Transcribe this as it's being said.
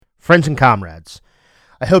Friends and comrades,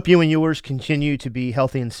 I hope you and yours continue to be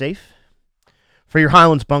healthy and safe. For your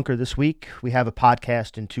Highlands Bunker this week, we have a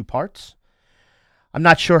podcast in two parts. I'm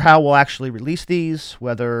not sure how we'll actually release these,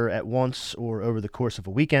 whether at once or over the course of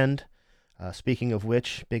a weekend. Speaking of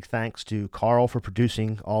which, big thanks to Carl for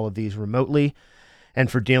producing all of these remotely and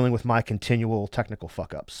for dealing with my continual technical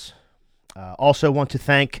fuck-ups. Also want to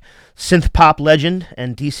thank synth pop legend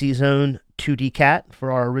and DC's own 2D Cat for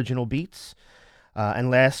our original beats.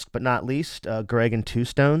 And last but not least, Greg and Two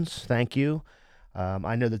Stones, thank you.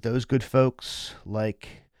 I know that those good folks,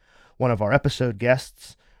 like one of our episode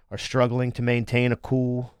guests, are struggling to maintain a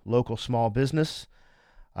cool local small business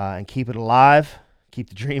and keep it alive, keep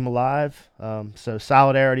the dream alive. So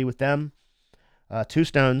solidarity with them. Two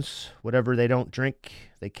Stones, whatever they don't drink,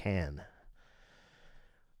 they can.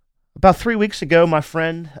 About 3 weeks ago, my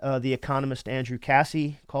friend, the economist Andrew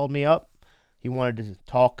Cassie, called me up. He wanted to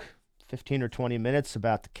talk 15 or 20 minutes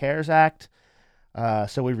about the CARES Act.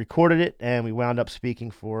 So we recorded it, and we wound up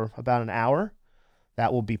speaking for about an hour.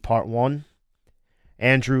 That will be part one.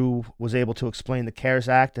 Andrew was able to explain the CARES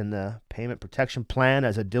Act and the Payment Protection Plan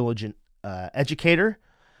as a diligent educator.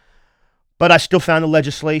 But I still found the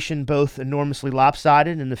legislation both enormously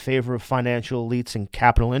lopsided in the favor of financial elites and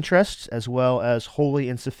capital interests, as well as wholly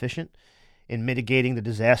insufficient in mitigating the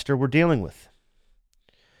disaster we're dealing with.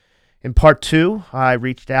 In part two, I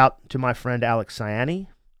reached out to my friend Alex Ciani.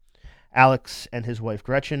 Alex and his wife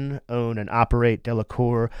Gretchen own and operate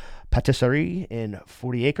Delacour Patisserie in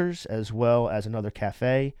 40 acres, as well as another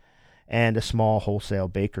cafe and a small wholesale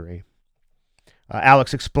bakery.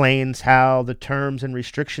 Alex explains how the terms and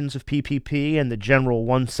restrictions of PPP and the general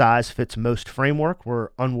one-size-fits-most framework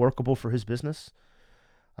were unworkable for his business.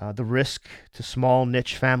 The risk to small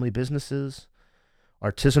niche family businesses,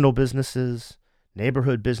 artisanal businesses,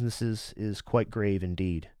 neighborhood businesses is quite grave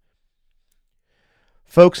indeed.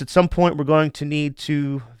 Folks, at some point we're going to need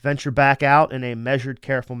to venture back out in a measured,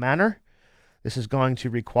 careful manner. This is going to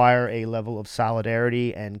require a level of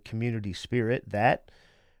solidarity and community spirit that,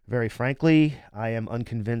 very frankly, I am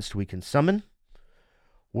unconvinced we can summon.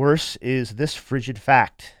 Worse is this frigid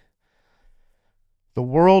fact. The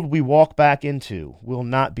world we walk back into will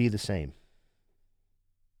not be the same.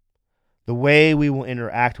 The way we will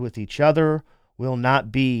interact with each other will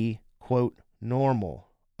not be, quote, normal,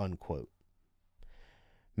 unquote.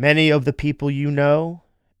 Many of the people you know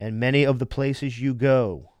and many of the places you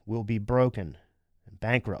go will be broken and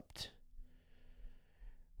bankrupt.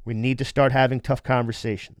 We need to start having tough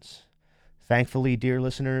conversations. Thankfully, dear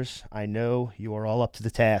listeners, I know you are all up to the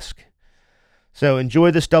task. So enjoy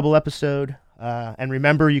this double episode, and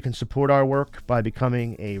remember you can support our work by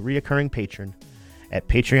becoming a reoccurring patron at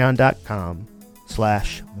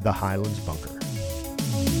patreon.com/The Highlands Bunker.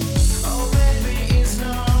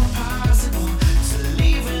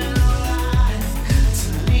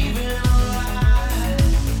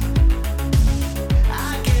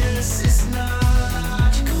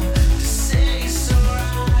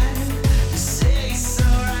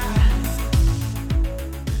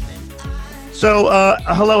 So,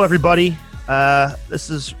 hello everybody. This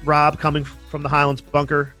is Rob coming from the Highlands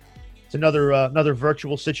Bunker. It's another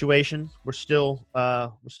virtual situation. We're still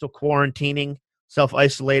quarantining,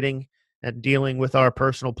 self-isolating, and dealing with our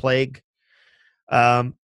personal plague.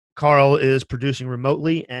 Carl is producing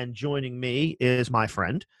remotely, and joining me is my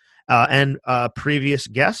friend and previous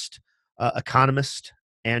guest, economist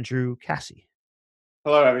Andrew Cassie.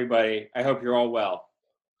 Hello, everybody. I hope you're all well.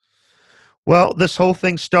 Well, this whole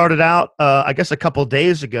thing started out, I guess, a couple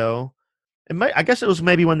days ago. I guess it was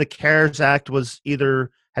maybe when the CARES Act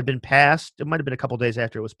had been passed. It might have been a couple days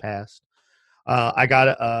after it was passed. I got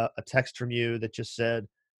a text from you that just said,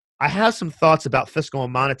 I have some thoughts about fiscal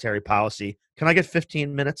and monetary policy. Can I get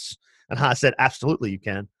 15 minutes? And I said, absolutely, you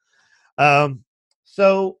can.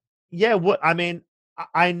 So, yeah,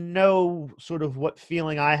 I know sort of what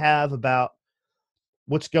feeling I have about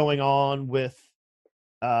what's going on with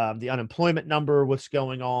the unemployment number, what's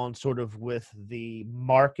going on sort of with the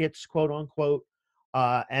markets, quote unquote,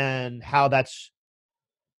 and how that's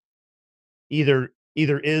either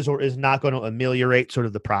is or is not going to ameliorate sort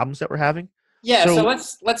of the problems that we're having. Yeah, so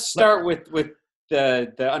let's start with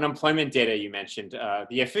the unemployment data you mentioned.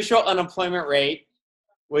 The official unemployment rate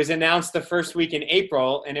was announced the first week in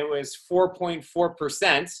April, and it was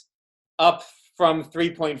 4.4%, up from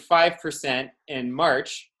 3.5% in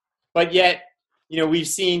March. But yet, we've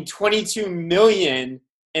seen 22 million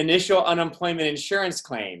initial unemployment insurance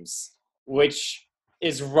claims, which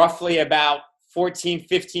is roughly about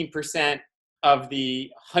 15% of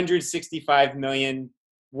the 165 million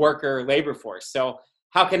worker labor force. So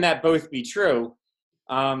how can that both be true?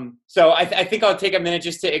 So I think I'll take a minute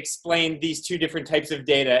just to explain these two different types of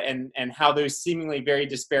data and how those seemingly very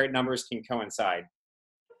disparate numbers can coincide.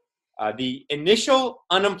 The initial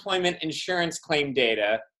unemployment insurance claim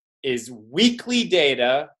data is weekly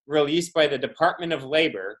data released by the Department of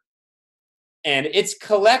Labor, and it's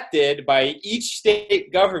collected by each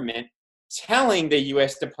state government telling the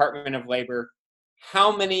U.S. Department of Labor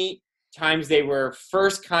how many times they were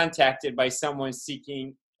first contacted by someone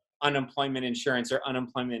seeking unemployment insurance or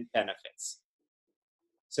unemployment benefits.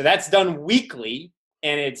 So that's done weekly,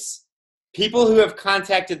 and it's people who have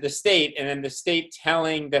contacted the state, and then the state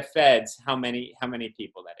telling the feds how many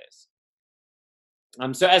people that is.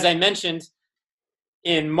 So as I mentioned,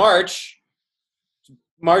 in March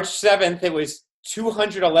 7th, it was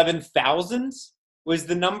 211,000 was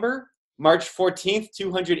the number. March 14th,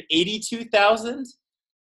 282,000.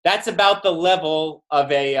 That's about the level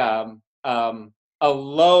of a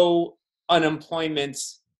low unemployment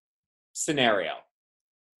scenario.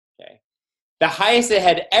 Okay. The highest it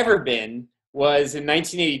had ever been was in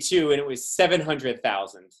 1982, and it was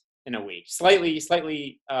 700,000 in a week, slightly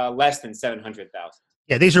less than 700,000.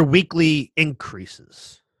 Yeah, these are weekly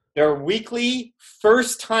increases. They're weekly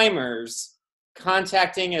first-timers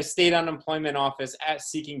contacting a state unemployment office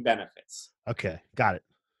seeking benefits. Okay, got it.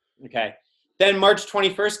 Okay. Then March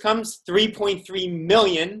 21st comes, 3.3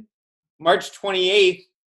 million. March 28th,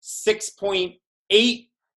 6.8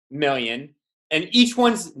 million. And each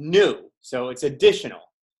one's new, so it's additional.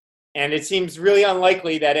 And it seems really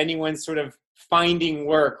unlikely that anyone's sort of finding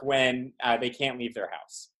work when they can't leave their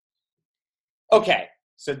house. Okay,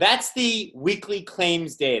 so that's the weekly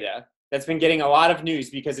claims data that's been getting a lot of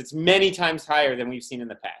news because it's many times higher than we've seen in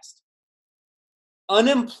the past.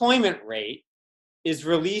 Unemployment rate is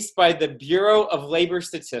released by the Bureau of Labor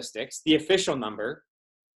Statistics, the official number,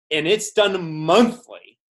 and it's done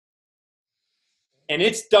monthly. And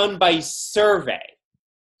it's done by survey.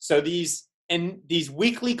 So these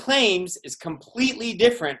weekly claims is completely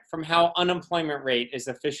different from how unemployment rate is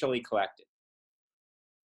officially collected.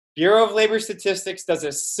 Bureau of Labor Statistics does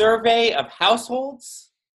a survey of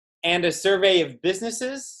households and a survey of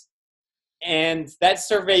businesses. And that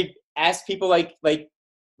survey asks people like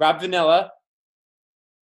Rob Vanilla,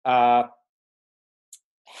 have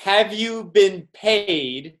you been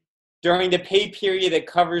paid during the pay period that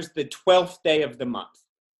covers the 12th day of the month?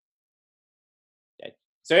 Okay.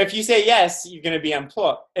 So if you say yes, you're going to be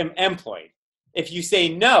employed. If you say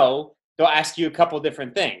no, they'll ask you a couple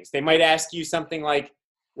different things. They might ask you something like,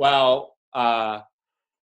 well, are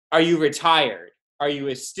you retired? Are you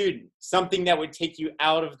a student? Something that would take you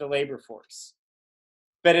out of the labor force.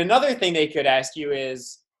 But another thing they could ask you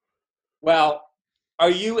is, well, are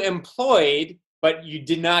you employed, but you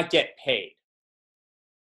did not get paid?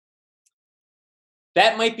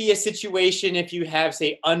 That might be a situation if you have,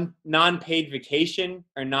 say, non-paid vacation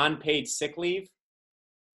or non-paid sick leave.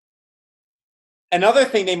 Another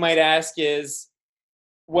thing they might ask is,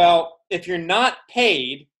 well, if you're not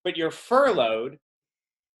paid, but you're furloughed,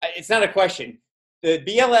 it's not a question. The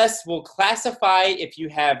BLS will classify if you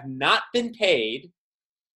have not been paid,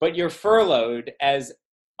 but you're furloughed as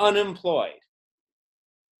unemployed.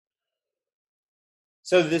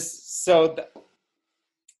 So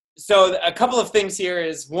a couple of things here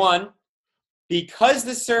is, one, because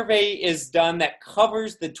the survey is done that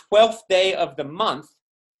covers the 12th day of the month,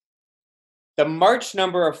 the March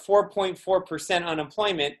number of 4.4%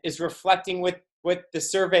 unemployment is reflecting what the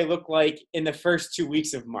survey looked like in the first 2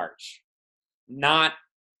 weeks of March, not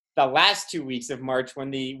the last 2 weeks of March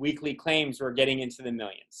when the weekly claims were getting into the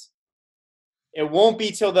millions. It won't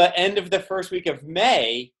be till the end of the first week of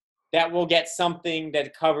May that we'll get something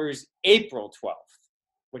that covers April 12th,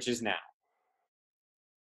 which is now.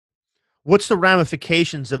 What's the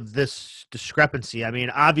ramifications of this discrepancy? I mean,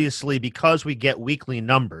 obviously, because we get weekly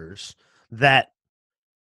numbers that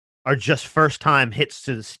are just first-time hits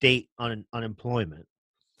to the state unemployment.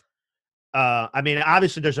 I mean,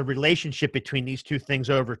 obviously, there's a relationship between these two things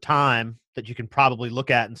over time that you can probably look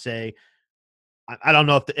at and say, I don't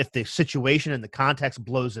know if the situation and the context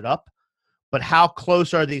blows it up, but how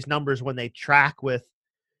close are these numbers when they track with,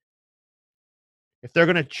 if they're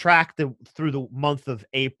going to track through the month of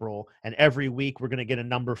April, and every week we're going to get a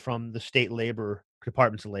number from the state labor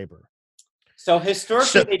departments of labor. So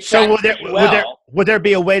historically, they track would there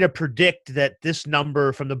be a way to predict that this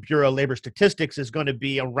number from the Bureau of Labor Statistics is going to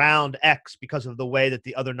be around X because of the way that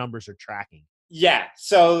the other numbers are tracking? Yeah.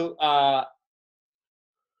 So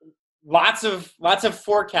lots of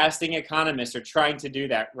forecasting economists are trying to do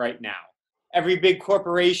that right now. Every big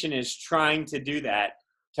corporation is trying to do that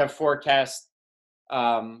to forecast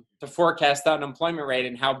the unemployment rate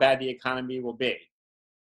and how bad the economy will be.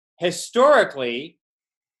 historically,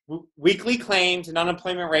 weekly claims and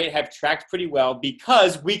unemployment rate have tracked pretty well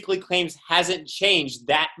because weekly claims hasn't changed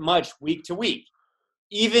that much week to week.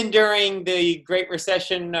 Even during the Great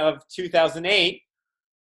Recession of 2008,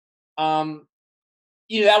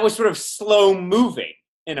 that was sort of slow moving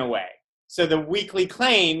in a way. So the weekly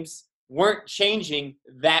claims weren't changing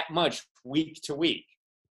that much week to week.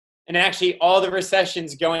 And actually, all the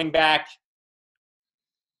recessions going back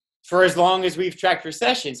for as long as we've tracked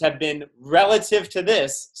recessions have been relative to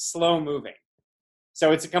this slow moving.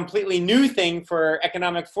 So it's a completely new thing for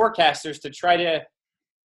economic forecasters to try to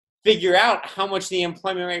figure out how much the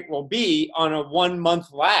employment rate will be on a 1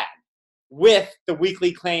 month lag with the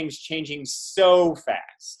weekly claims changing so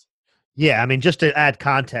fast. Yeah, I mean, just to add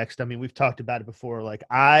context, I mean, we've talked about it before. Like,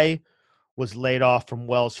 I was laid off from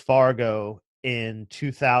Wells Fargo in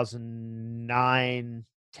 2009,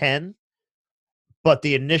 10, but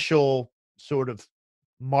the initial sort of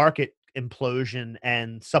market implosion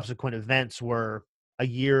and subsequent events were a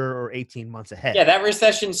year or 18 months ahead. Yeah, that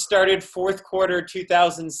recession started fourth quarter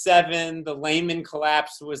 2007. The Lehman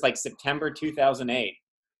collapse was like September 2008.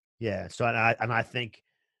 Yeah, so and I think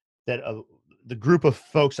that the group of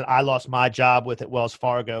folks that I lost my job with at Wells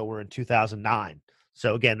Fargo were in 2009.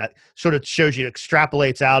 So again, that sort of shows you, it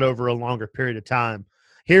extrapolates out over a longer period of time.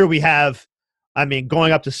 Here we have, I mean,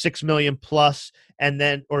 going up to 6 million plus, and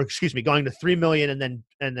then, or excuse me, going to 3 million and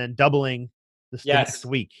then doubling the next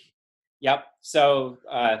week. Yep. So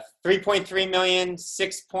 3.3 million,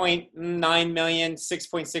 6.9 million,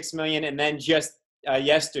 6.6 million, and then just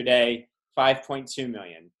yesterday, 5.2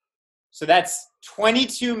 million. So that's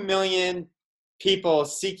 22 million people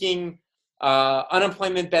seeking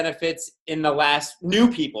unemployment benefits in the last,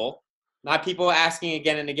 new people, not people asking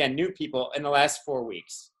again and again, new people in the last 4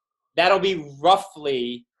 weeks. That'll be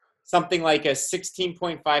roughly something like a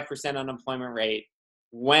 16.5% unemployment rate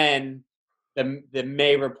when the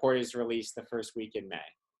May report is released the first week in May.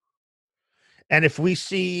 And if we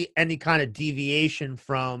see any kind of deviation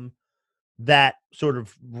from that sort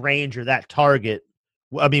of range or that target,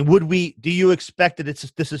 I mean, do you expect that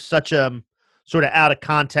this is such a sort of out of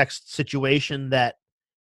context situation that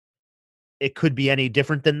it could be any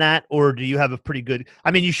different than that? Or do you have a pretty good,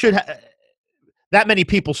 I mean, you should have that many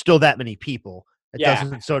people, still that many people.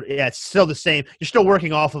 It's still the same. You're still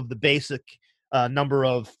working off of the basic number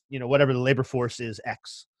of, whatever the labor force is,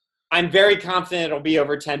 X. I'm very confident it'll be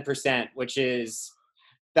over 10%, which is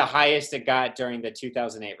the highest it got during the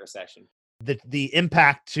 2008 recession. The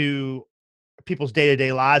impact to people's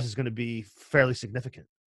day-to-day lives is going to be fairly significant.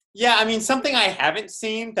 Yeah, I mean, something I haven't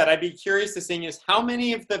seen that I'd be curious to see is how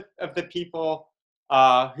many of the people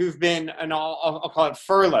who've been, and I'll call it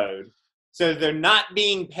furloughed, so they're not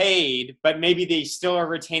being paid, but maybe they still are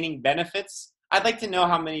retaining benefits. I'd like to know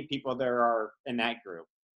how many people there are in that group.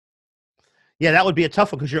 Yeah, that would be a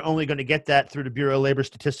tough one because you're only going to get that through the Bureau of Labor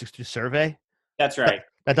Statistics through survey. That's right.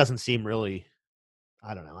 That doesn't seem really,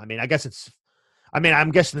 I don't know. I mean, I guess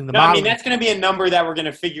I'm guessing No, I mean, that's going to be a number that we're going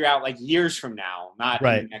to figure out like years from now, not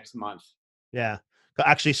in the next month. Yeah.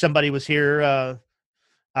 Actually, somebody was here.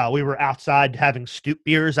 We were outside having stoop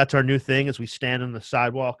beers. That's our new thing, as we stand on the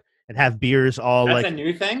sidewalk and have beers all That's like a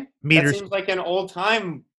new thing? meters. That seems like an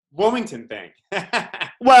old-time Wilmington thing.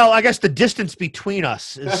 Well, I guess the distance between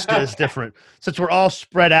us is different, since we're all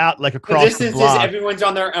spread out like across the distance block. Is everyone's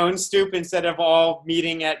on their own stoop instead of all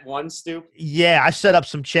meeting at one stoop? Yeah, I set up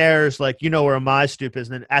some chairs, like, where my stoop is,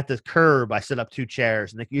 and then at the curb I set up 2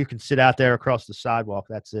 chairs, and you can sit out there across the sidewalk.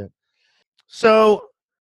 That's it. So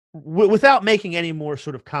without making any more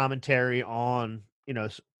sort of commentary on,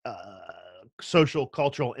 social,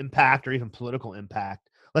 cultural impact or even political impact,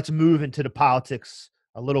 let's move into the politics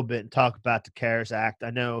a little bit and talk about the CARES Act.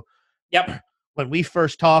 I know when we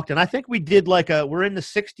first talked, and I think we did we're in the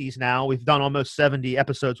 60s now. We've done almost 70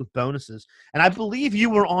 episodes with bonuses. And I believe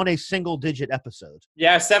you were on a single digit episode.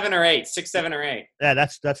 Yeah, 7 or 8, 6, 7 or 8. Yeah,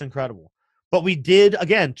 that's incredible. But we did,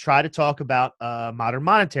 again, try to talk about modern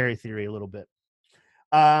monetary theory a little bit.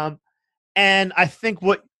 And I think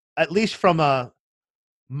at least from a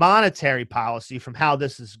monetary policy, from how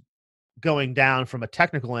this is going down from a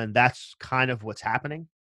technical end, that's kind of what's happening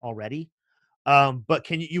already. But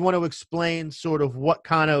you want to explain sort of what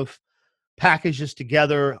kind of packages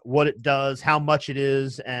together, what it does, how much it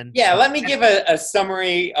is, and let me give a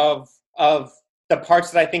summary of the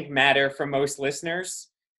parts that I think matter for most listeners.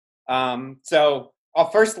 So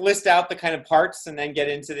I'll first list out the kind of parts and then get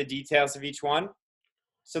into the details of each one.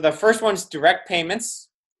 So the first one's direct payments.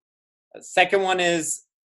 The second one is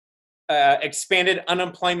expanded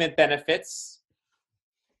unemployment benefits.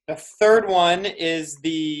 The third one is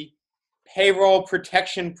the payroll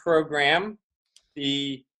protection program.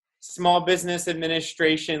 The Small Business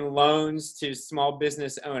Administration loans to small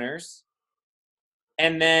business owners,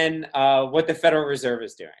 and then what the Federal Reserve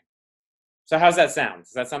is doing. So how's that sound?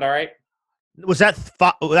 Does that sound all right? Was that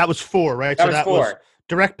that was 4, right? That was 4. Was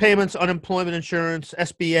direct payments, unemployment insurance,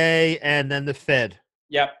 SBA, and then the Fed.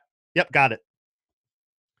 Yep. Got it.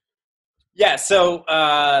 Yeah, so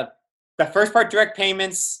the first part, direct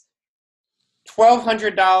payments,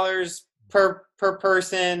 $1,200 per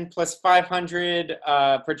person plus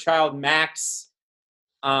 $500 per child max.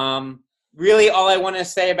 Really, all I want to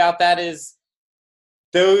say about that is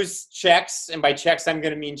those checks, and by checks I'm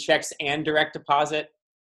going to mean checks and direct deposit.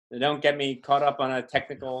 Don't get me caught up on a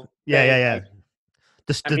technical thing. Yeah.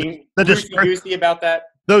 Loosey about that.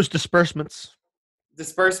 Those disbursements,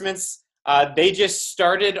 they just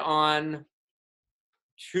started on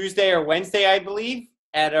Tuesday or Wednesday, I believe,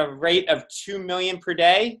 at a rate of $2 million per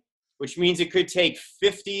day, which means it could take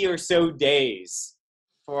 50 or so days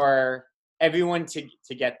for everyone to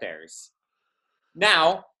get theirs.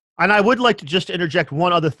 Now, and I would like to just interject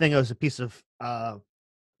one other thing as a piece of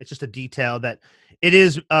it's just a detail that it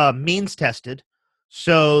is means tested.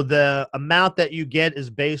 So the amount that you get is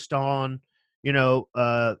based on,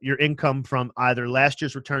 your income from either last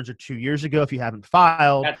year's returns or 2 years ago if you haven't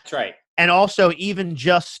filed. That's right. And also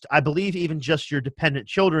I believe even just your dependent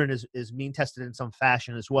children is mean tested in some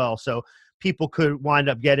fashion as well. So people could wind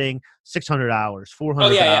up getting 600 hours,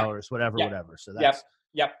 400 hours, whatever. So that's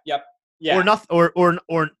Yep. or nothing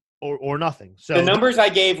or nothing. So the numbers I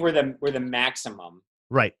gave were the maximum.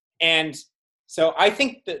 Right. And so I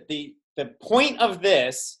think that the point of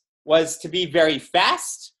this was to be very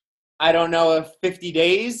fast. I don't know if 50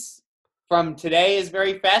 days from today is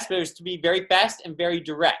very fast, but it was to be very fast and very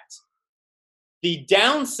direct. The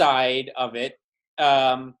downside of it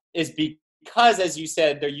is because, as you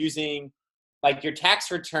said, they're using like your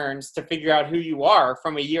tax returns to figure out who you are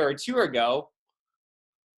from a year or two ago.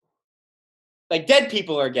 Like dead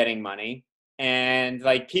people are getting money, and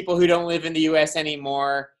like people who don't live in the U.S.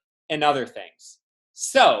 anymore and other things.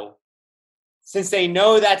 So since they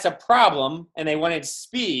know that's a problem and they wanted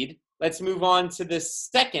speed, let's move on to the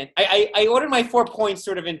second. I ordered my 4 points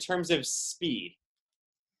sort of in terms of speed.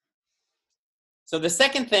 So the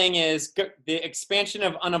second thing is the expansion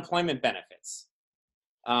of unemployment benefits.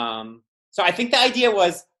 So I think the idea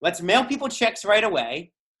was, let's mail people checks right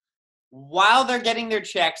away. While they're getting their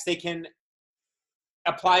checks, they can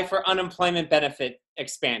apply for unemployment benefit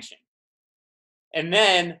expansion. And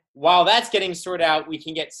then while that's getting sorted out, we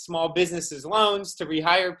can get small businesses loans to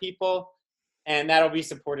rehire people, and that'll be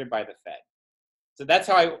supported by the Fed. So that's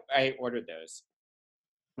how I ordered those.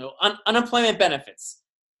 So, unemployment benefits.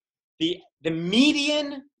 The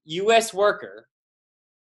median U.S. worker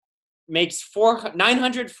makes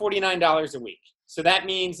 $949 a week. So that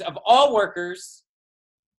means of all workers,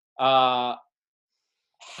 half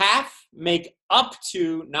make up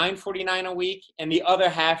to $949 a week, and the other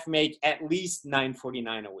half make at least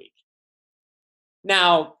 $949 a week.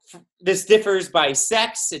 Now, this differs by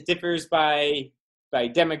sex. It differs by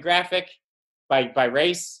demographic, by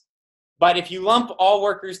race. But if you lump all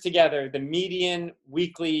workers together, the median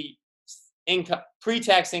weekly income,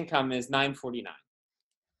 pre-tax income, is $949.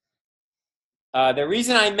 The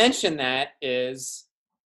reason I mention that is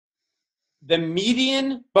the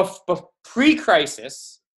median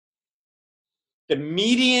pre-crisis, the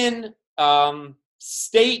median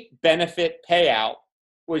state benefit payout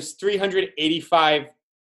was $385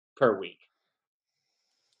 per week.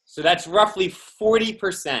 So that's roughly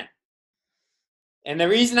 40%. And the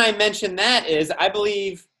reason I mention that is I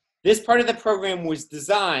believe this part of the program was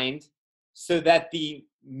designed so that the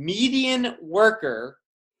median worker,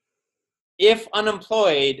 if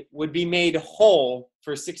unemployed, would be made whole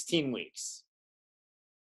for 16 weeks.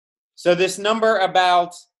 So this number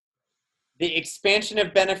about the expansion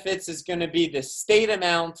of benefits is going to be the state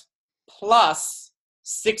amount plus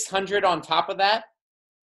 600 on top of that,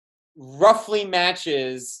 roughly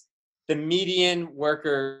matches the median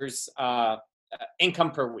worker's income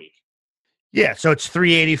per week. Yeah, so it's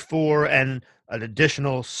 384 and an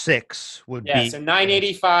additional 6 would be. So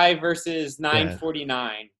 985 versus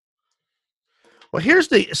 949. Well, here's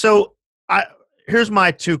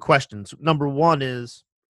my two questions. Number one is,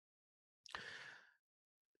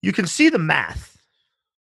 you can see the math.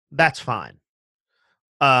 That's fine.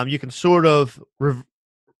 You can sort of,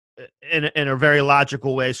 in a very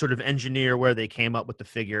logical way, sort of engineer where they came up with the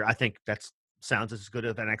figure. I think that sounds as good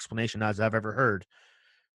of an explanation as I've ever heard.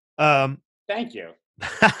 Thank you.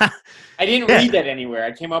 I didn't read that anywhere.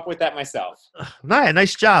 I came up with that myself.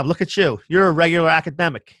 Nice job. Look at you. You're a regular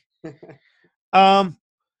academic. I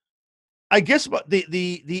guess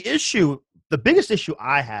the issue the biggest issue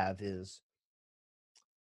I have is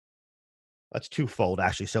that's twofold,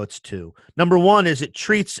 actually. So it's two. Number one is it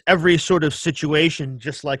treats every sort of situation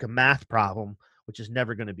just like a math problem, which is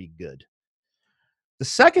never going to be good. The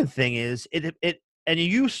second thing is and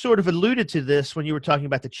you sort of alluded to this when you were talking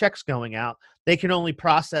about the checks going out. They can only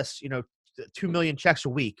process, 2 million checks a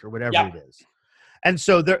week or whatever it is. And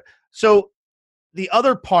so the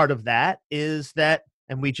other part of that is that,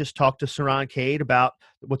 and we just talked to Saran Cade about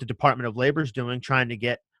what the Department of Labor is doing, trying to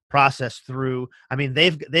get processed through. I mean,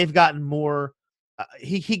 they've gotten more.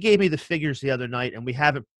 He gave me the figures the other night, and we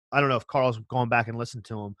haven't. I don't know if Carl's gone back and listened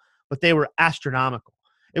to them, but they were astronomical.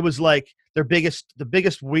 It was like the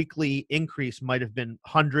biggest weekly increase might have been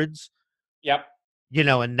hundreds. Yep.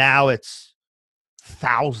 And now it's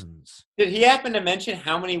thousands. Did he happen to mention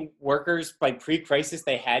how many workers by pre-crisis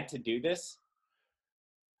they had to do this?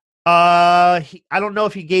 I don't know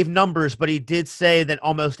if he gave numbers, but he did say that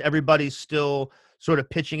almost everybody's still sort of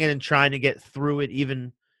pitching in and trying to get through it.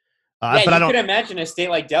 Even, but you could imagine a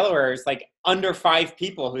state like Delaware is like under 5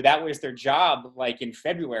 people who that was their job, like in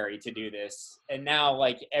February to do this, and now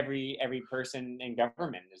like every person in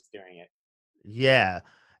government is doing it. Yeah,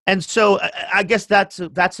 and so I guess that's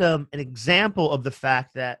an example of the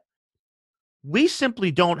fact that we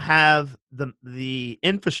simply don't have the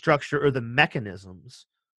infrastructure or the mechanisms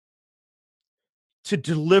to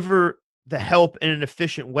deliver the help in an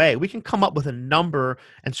efficient way. We can come up with a number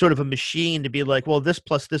and sort of a machine to be like, well, this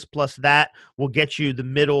plus that will get you the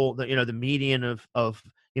middle, the median of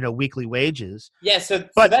weekly wages. Yeah, so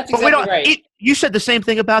that's exactly right. You said the same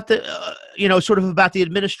thing about the, sort of about the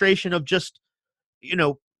administration of just,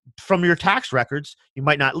 from your tax records, you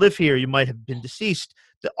might not live here, you might have been deceased.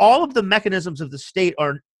 All of the mechanisms of the state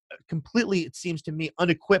are completely, it seems to me,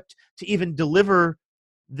 unequipped to even deliver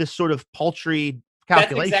this sort of paltry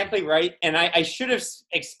calculation. That's exactly right. And I should have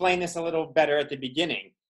explained this a little better at the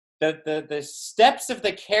beginning. The steps of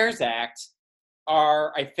the CARES Act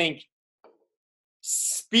are, I think,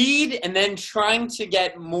 speed and then trying to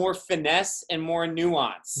get more finesse and more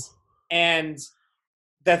nuance. And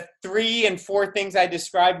the 3 and 4 things I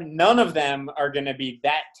described, none of them are going to be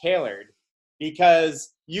that tailored,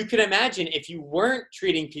 because you could imagine if you weren't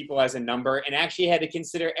treating people as a number and actually had to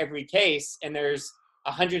consider every case, and there's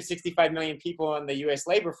 165 million people in the U.S.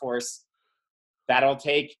 labor force, that'll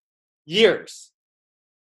take years.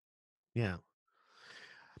 Yeah.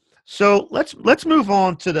 So let's move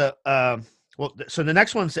on to the so the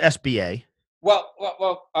next one's SBA. Well.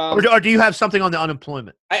 Or do you have something on the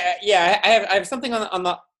unemployment? I have something on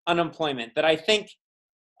the unemployment that I think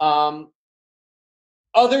other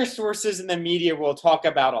sources in the media will talk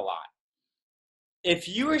about a lot. If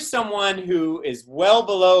you are someone who is well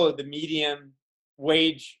below the median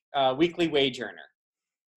wage, weekly wage earner,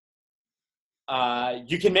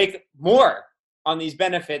 you can make more on these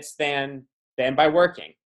benefits than by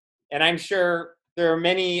working. And I'm sure there are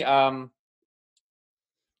many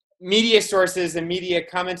media sources and media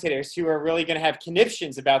commentators who are really going to have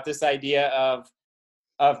conniptions about this idea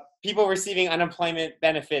of people receiving unemployment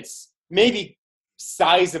benefits maybe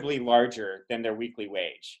sizably larger than their weekly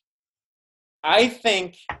wage. I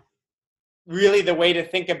think really the way to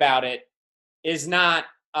think about it is not,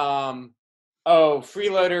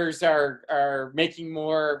 freeloaders are making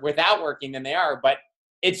more without working than they are, but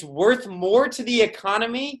it's worth more to the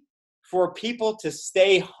economy for people to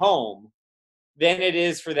stay home than it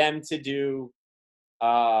is for them to do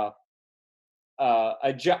a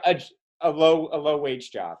low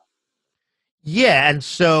wage job. Yeah, and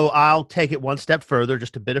so I'll take it one step further,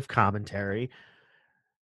 just a bit of commentary.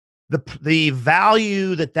 The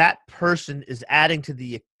value that person is adding to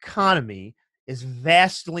the economy is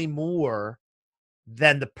vastly more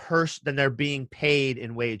than than they're being paid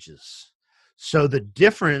in wages. So the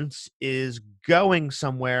difference is going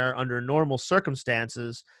somewhere under normal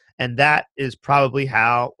circumstances, and that is probably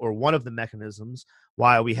how, or one of the mechanisms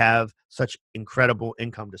why we have such incredible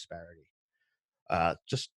income disparity.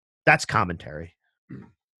 Just that's commentary.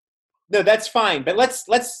 No, that's fine. But let's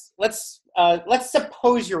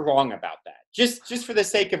suppose you're wrong about that, just for the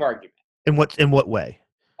sake of argument. In what way?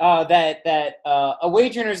 That a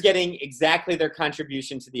wage earner is getting exactly their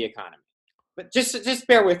contribution to the economy. But just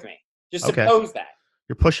bear with me. Just suppose that.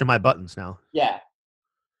 You're pushing my buttons now. Yeah.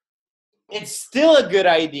 It's still a good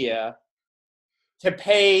idea to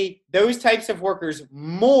pay those types of workers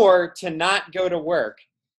more to not go to work,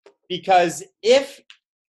 because if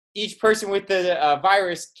each person with the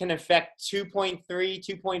virus can affect 2.3,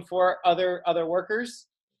 2.4 other workers,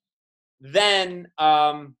 then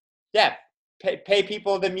pay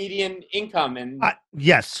people the median income. And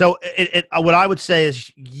yes. So what I would say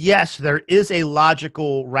is, yes, there is a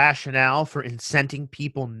logical rationale for incenting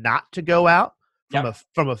people not to go out yep.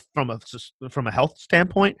 from a health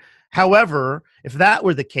standpoint. However, if that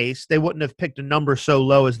were the case, they wouldn't have picked a number so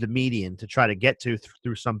low as the median to try to get to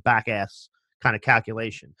through some back ass kind of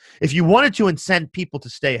calculation. If you wanted to incent people to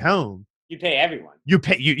stay home, you pay everyone. You'd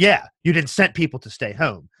incent people to stay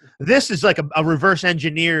home. This is like a reverse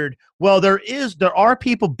engineered. Well, there are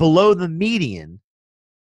people below the median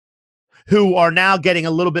who are now getting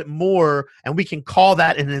a little bit more, and we can call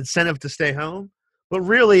that an incentive to stay home. But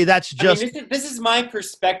really, that's just. I mean, this is my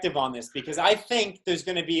perspective on this, because I think there's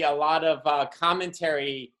going to be a lot of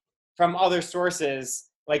commentary from other sources,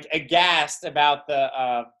 like aghast about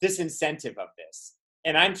the disincentive of this.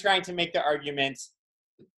 And I'm trying to make the argument,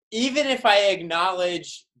 even if I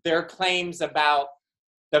acknowledge their claims about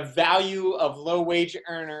the value of low wage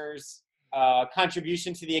earners'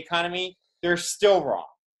 contribution to the economy, they're still wrong.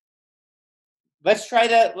 Let's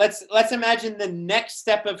imagine the next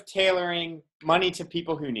step of tailoring money to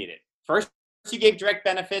people who need it. First, you gave direct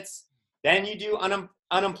benefits. Then you do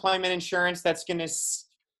unemployment insurance that's going to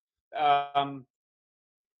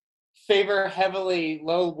favor heavily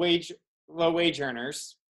low wage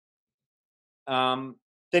earners.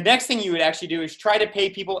 The next thing you would actually do is try to pay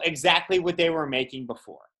people exactly what they were making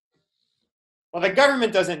before. Well, the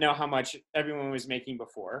government doesn't know how much everyone was making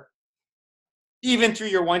before, even through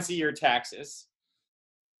your once-a-year taxes.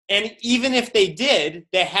 And even if they did,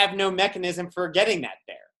 they have no mechanism for getting that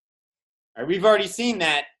there. Right? We've already seen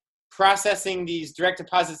that processing these direct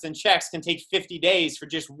deposits and checks can take 50 days for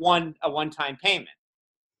just a one-time payment.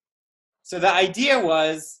 So the idea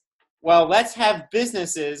was, well, let's have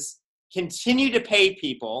businesses continue to pay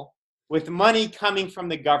people with money coming from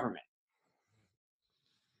the government.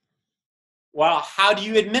 Well, how do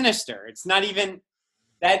you administer? It's not even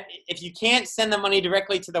that. If you can't send the money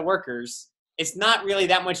directly to the workers, it's not really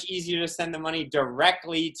that much easier to send the money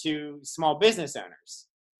directly to small business owners.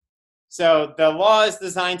 So the law is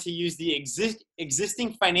designed to use the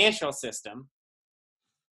existing financial system,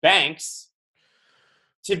 banks,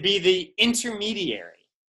 to be the intermediary.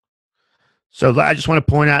 So I just want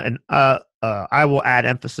to point out, and I will add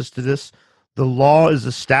emphasis to this. The law is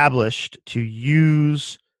established to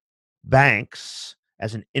use banks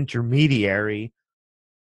as an intermediary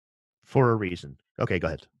for a reason. Okay, go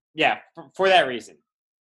ahead. Yeah, for that reason.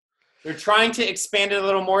 They're trying to expand it a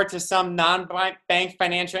little more to some non-bank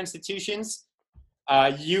financial institutions.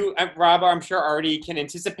 You, Rob, I'm sure already can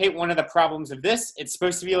anticipate one of the problems of this. It's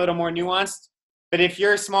supposed to be a little more nuanced. But if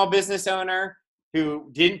you're a small business owner who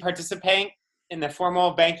didn't participate in the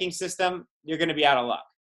formal banking system, you're going to be out of luck.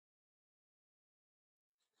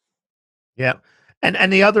 Yeah.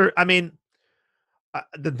 And the other, I mean,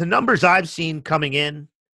 the numbers I've seen coming in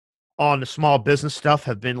on the small business stuff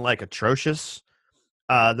have been like atrocious.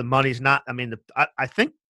 The money's not, I mean, I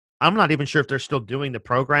think, I'm not even sure if they're still doing the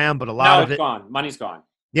program, but a lot of it. Gone. Money's gone.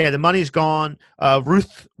 Yeah, the money's gone.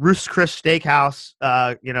 Ruth's Chris Steakhouse,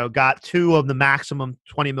 got 2 of the maximum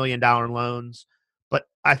 $20 million loans, but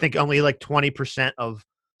I think only like 20% of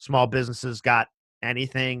small businesses got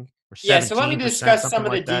anything. Or yeah, so let me discuss some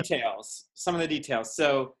of the details.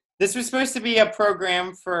 So this was supposed to be a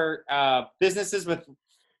program for businesses with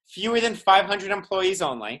fewer than 500 employees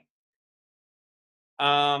only.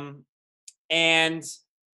 And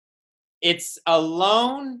it's a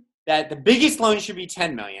loan that the biggest loan should be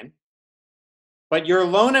 $10 million, but your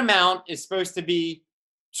loan amount is supposed to be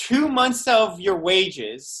 2 months of your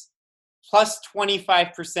wages plus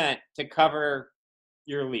 25% to cover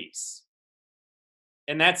your lease.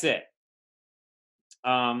 And that's it.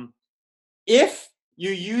 If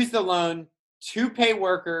you use the loan to pay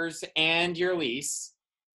workers and your lease,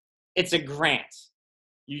 it's a grant.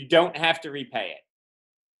 You don't have to repay it.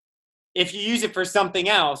 If you use it for something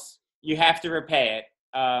else, you have to repay it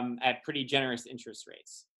at pretty generous interest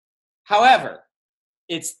rates. However,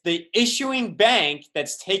 it's the issuing bank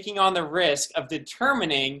that's taking on the risk of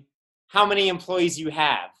determining how many employees you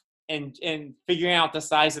have and figuring out the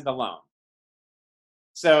size of the loan.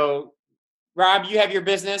 So, Rob, you have your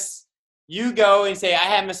business. You go and say,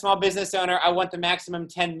 I am a small business owner. I want the maximum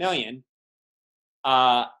 $10 million.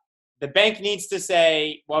 The bank needs to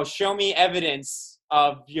say, well, show me evidence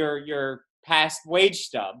of your past wage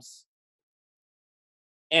stubs.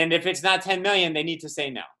 And if it's not 10 million, they need to say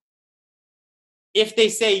no. If they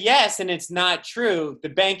say yes and it's not true, the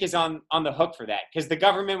bank is on the hook for that, because the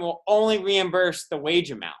government will only reimburse the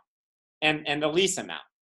wage amount and the lease amount.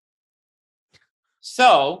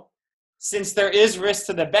 So since there is risk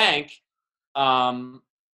to the bank,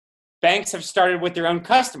 banks have started with their own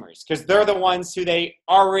customers because they're the ones who they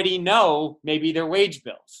already know maybe their wage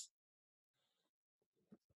bills.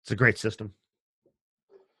 It's a great system.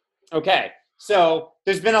 Okay, so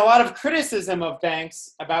there's been a lot of criticism of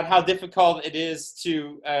banks about how difficult it is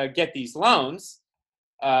to get these loans,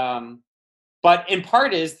 but in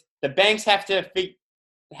part is the banks have to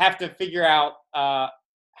figure out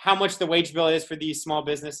how much the wage bill is for these small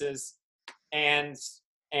businesses, and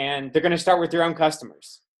they're going to start with their own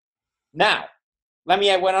customers. Now, let me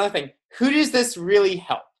add one other thing. Who does this really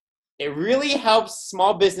help? It really helps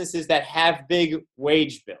small businesses that have big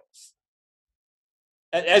wage bills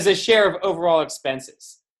as a share of overall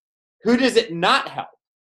expenses. Who does it not help?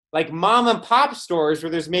 Like mom and pop stores where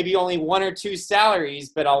there's maybe only one or two salaries,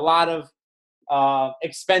 but a lot of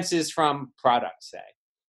expenses from products, say.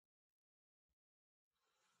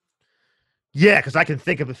 Yeah, because I can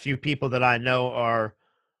think of a few people that I know are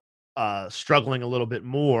struggling a little bit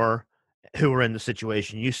more who are in the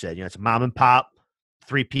situation you said. It's mom and pop,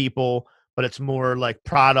 3 people, but it's more like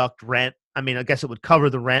product, rent. I mean, I guess it would cover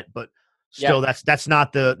the rent, but still, that's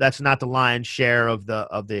not the lion's share of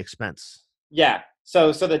the expense. Yeah.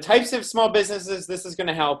 So the types of small businesses this is going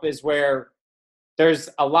to help is where there's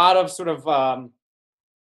a lot of sort of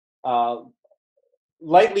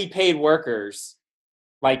lightly paid workers,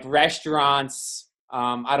 like restaurants,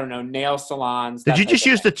 I don't know, nail salons. Did you just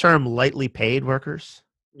use the term lightly paid workers?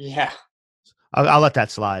 Yeah. I'll let that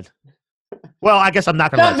slide. Well, I guess I'm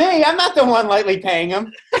not going to. Not me. I'm not the one lightly paying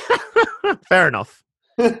them. Fair enough.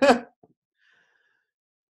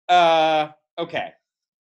 Okay.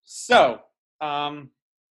 So the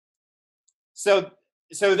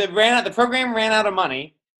program ran out of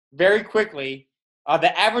money very quickly.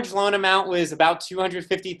 The average loan amount was about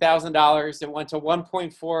 $250,000. It went to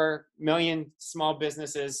 1.4 million small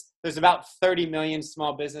businesses. There's about 30 million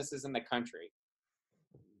small businesses in the country.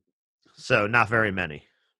 So not very many.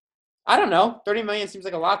 I don't know. 30 million seems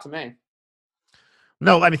like a lot to me.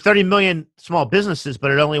 No, I mean 30 million small businesses,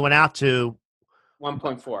 but it only went out to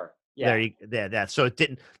 1.4. Yeah. So it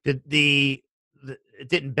didn't it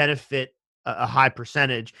didn't benefit a high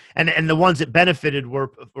percentage, and the ones that benefited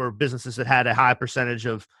were businesses that had a high percentage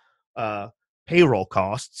of payroll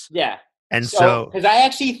costs. Yeah. And so because I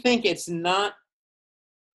actually think it's not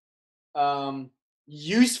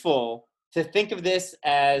useful to think of this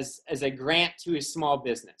as a grant to a small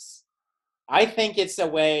business. I think it's a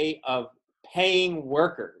way of paying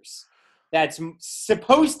workers that's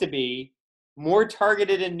supposed to be more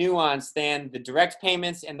targeted and nuanced than the direct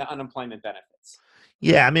payments and the unemployment benefits.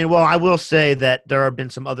 Yeah, I mean, well, I will say that there have been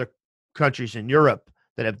some other countries in Europe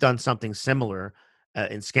that have done something similar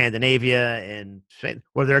in Scandinavia and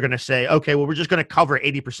where they're going to say, okay, well, we're just going to cover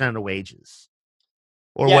 80% of the wages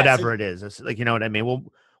or whatever it is. It's like, you know what I mean?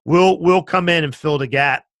 We'll come in and fill the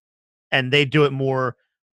gap, and they do it more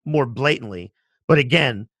blatantly. But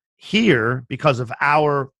again, here, because of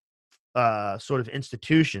our sort of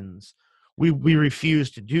institutions, we refuse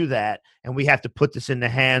to do that, and we have to put this in the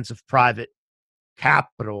hands of private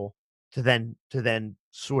capital to then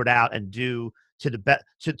sort out and do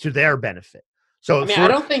to their benefit. So I mean, I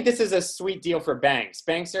don't think this is a sweet deal for banks.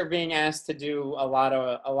 Banks are being asked to do a lot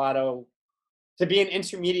of to be an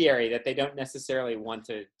intermediary that they don't necessarily want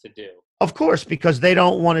to do. Of course, because they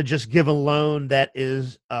don't want to just give a loan that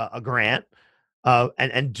is a grant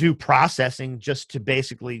and do processing just to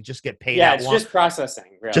basically just get paid out. Yeah, it's just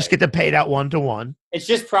processing. Really. Just get them paid out 1-to-1. It's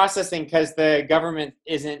just processing because the government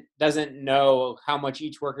doesn't know how much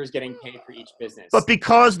each worker is getting paid for each business. But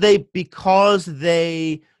because they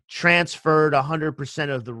transferred 100%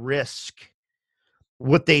 of the risk,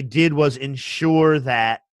 what they did was ensure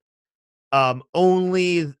that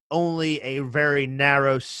only a very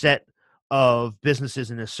narrow set of businesses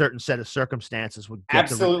in a certain set of circumstances would get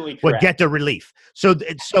the relief.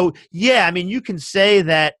 So yeah, I mean, you can say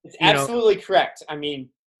that it's absolutely correct. I mean,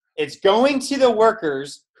 it's going to the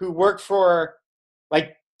workers who work for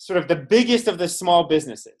like sort of the biggest of the small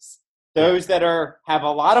businesses, those that have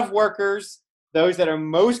a lot of workers, those that are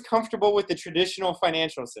most comfortable with the traditional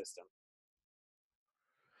financial system.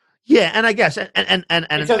 Yeah, and I guess and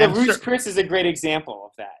so the Ruth's Chris is a great example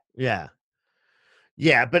of that. Yeah.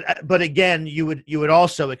 Yeah, but again, you would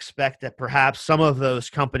also expect that perhaps some of those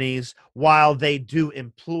companies, while they do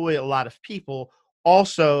employ a lot of people,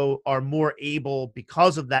 also are more able,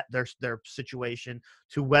 because of that their situation,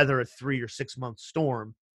 to weather a 3 or 6 month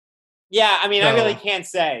storm. Yeah, I mean, I really can't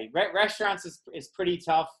say. Restaurants is pretty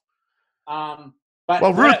tough.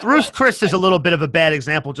 But Ruth's Chris is a little bit of a bad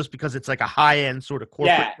example just because it's like a high end sort of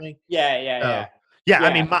corporate thing. Yeah.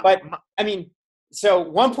 I mean, so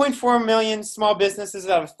 1.4 million small businesses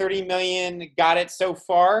out of 30 million got it so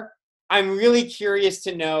far. I'm really curious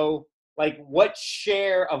to know like what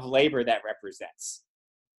share of labor that represents.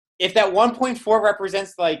 If that 1.4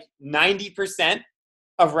 represents like 90%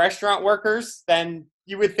 of restaurant workers, then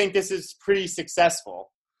you would think this is pretty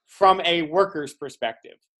successful from a worker's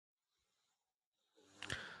perspective.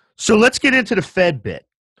 So let's get into the Fed bit.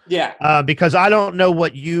 Yeah. Because I don't know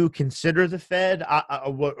what you consider the Fed,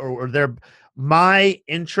 or their my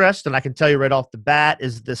interest, and I can tell you right off the bat,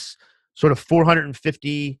 is this sort of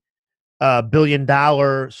 $450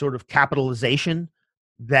 billion sort of capitalization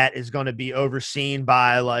that is going to be overseen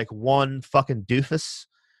by like one fucking doofus.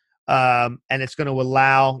 And it's going to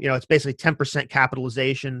allow, it's basically 10%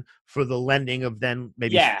 capitalization for the lending of then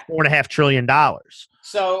maybe $4.5 trillion.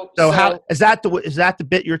 So how is that the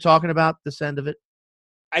bit you're talking about? This end of it?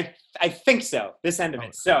 I think so. This end of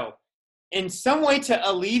it. So, in some way to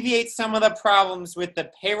alleviate some of the problems with the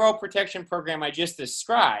payroll protection program I just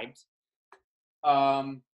described,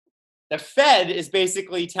 the Fed is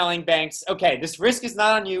basically telling banks, okay, this risk is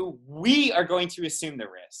not on you. We are going to assume the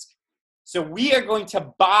risk. So we are going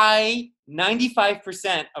to buy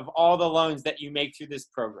 95% of all the loans that you make through this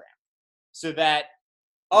program, so that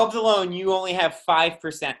of the loan, you only have 5%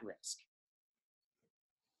 risk.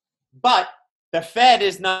 But the Fed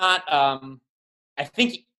is not, I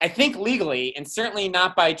think legally, and certainly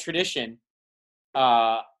not by tradition,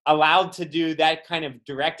 allowed to do that kind of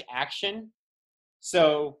direct action.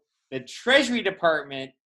 So the Treasury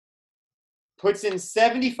Department puts in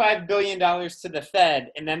 $75 billion to the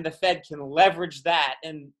Fed, and then the Fed can leverage that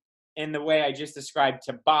in the way I just described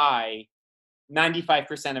to buy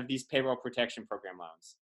 95% of these payroll protection program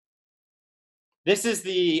loans. This is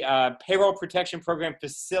the payroll protection program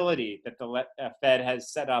facility that the Fed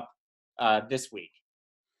has set up this week.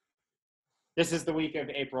 This is the week of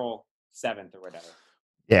April 7th or whatever.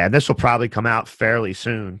 Yeah, this will probably come out fairly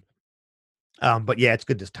soon. But yeah, it's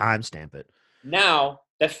good to timestamp it. Now,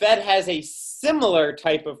 the Fed has a similar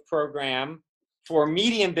type of program for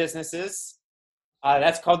medium businesses.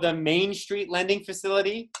 That's called the Main Street Lending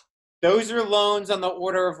Facility. Those are loans on the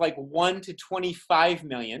order of like 1 to 25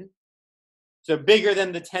 million. So bigger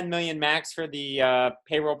than the 10 million max for the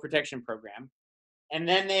payroll protection program. And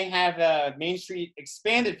then they have a Main Street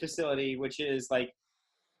Expanded Facility, which is like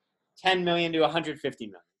 10 million to 150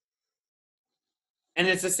 million. And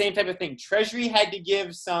it's the same type of thing. Treasury had to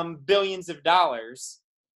give some billions of dollars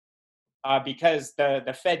because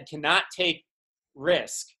the Fed cannot take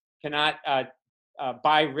risk, cannot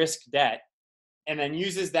buy risk debt, and then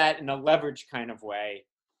uses that in a leverage kind of way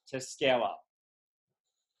to scale up.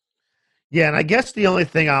 Yeah, and I guess the only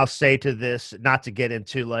thing I'll say to this, not to get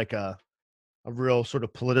into like a real sort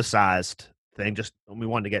of politicized thing, just we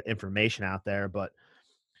wanted to get information out there, but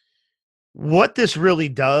what this really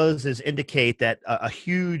does is indicate that a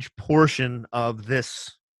huge portion of this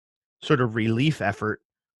sort of relief effort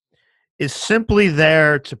is simply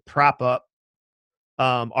there to prop up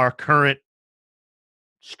our current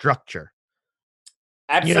structure.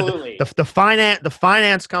 Absolutely. The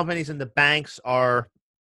finance companies and the banks are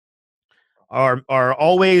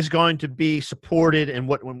always going to be supported in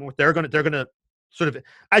what they're going to sort of,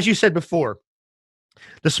 as you said before,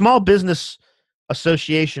 the small business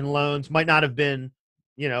association loans might not have been,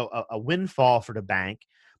 a windfall for the bank,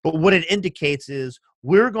 but what it indicates is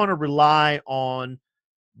we're going to rely on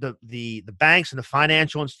the banks and the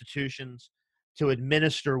financial institutions to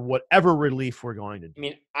administer whatever relief we're going to do. I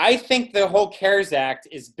mean, I think the whole CARES Act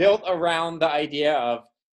is built around the idea of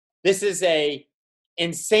this is a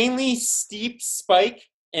insanely steep spike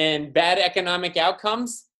in bad economic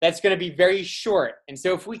outcomes that's going to be very short. And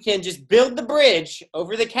so if we can just build the bridge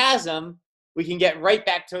over the chasm, we can get right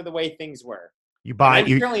back to the way things were. I'm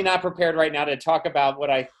certainly not prepared right now to talk about what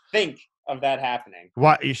I think of that happening.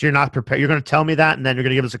 What? You're not prepared? You're going to tell me that, and then you're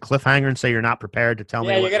going to give us a cliffhanger and say you're not prepared to tell me?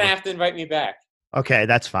 Yeah, you're going to have to invite me back. Okay,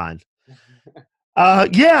 that's fine.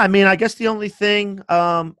 Yeah, I mean, I guess the only thing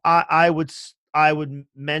I would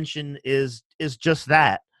mention is just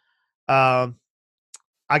that.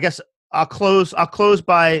 I guess I'll close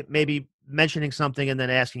by maybe mentioning something and then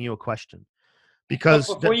asking you a question.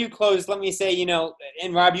 Because before you close, let me say,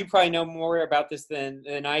 and Rob, you probably know more about this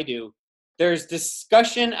than I do. There's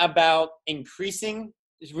discussion about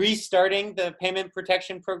restarting the payment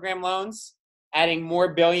protection program loans, adding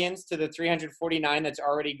more billions to the 349 that's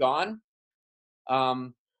already gone. I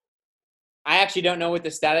actually don't know what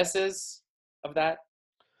the status is of that.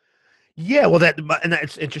 Yeah, well,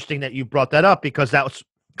 that's interesting that you brought that up, because that was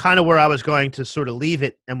kind of where I was going to sort of leave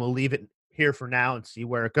it, and we'll leave it here for now and see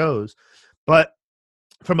where it goes. But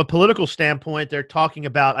from a political standpoint, they're talking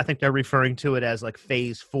about, I think they're referring to it as like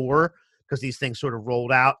phase 4, because these things sort of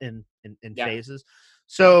rolled out in phases.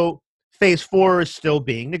 So phase 4 is still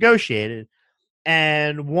being negotiated.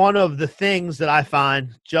 And one of the things that I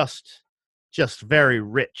find just very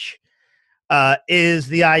rich is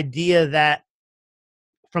the idea that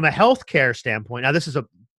from a healthcare standpoint, now this is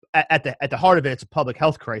at the heart of it, it's a public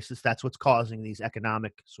health crisis. That's what's causing these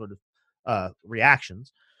economic sort of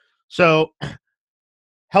reactions. So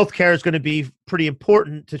healthcare is going to be pretty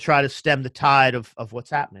important to try to stem the tide of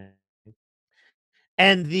what's happening.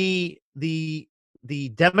 And the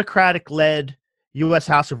Democratic-led U.S.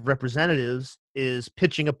 House of Representatives is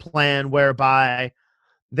pitching a plan whereby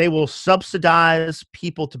they will subsidize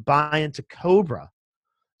people to buy into Cobra,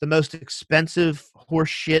 the most expensive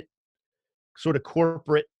horseshit sort of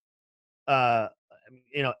corporate,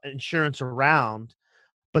 insurance around.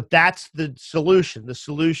 But that's the solution. The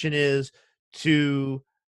solution is to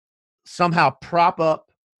somehow prop up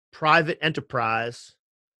private enterprise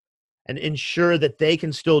and ensure that they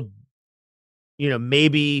can still,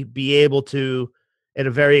 maybe be able to, in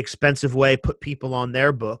a very expensive way, put people on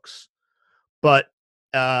their books. But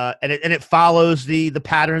and it follows the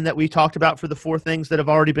pattern that we talked about for the 4 things that have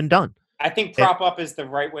already been done. I think prop up is the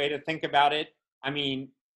right way to think about it. I mean,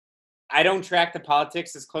 I don't track the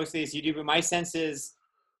politics as closely as you do, but my sense is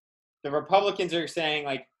the Republicans are saying,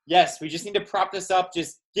 like, yes, we just need to prop this up,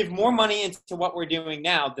 just give more money into what we're doing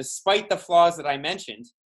now, despite the flaws that I mentioned.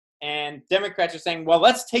 And Democrats are saying, well,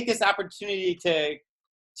 let's take this opportunity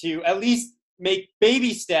to at least make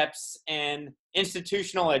baby steps and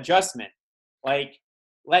institutional adjustment. Like,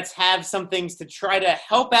 let's have some things to try to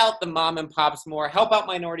help out the mom and pops more, help out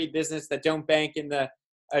minority business that don't bank in the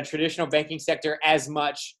traditional banking sector as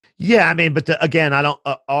much. Yeah, I mean, but again, I don't.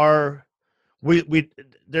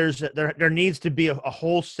 There needs to be a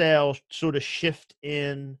wholesale sort of shift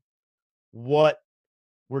in what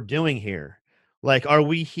we're doing here. Like, are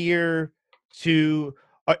we here to?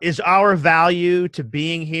 Is our value to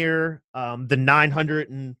being here the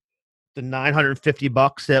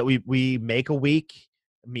 $950 that we make a week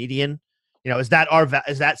median? Is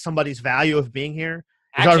that somebody's value of being here?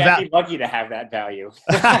 Actually, I'd be lucky to have that value.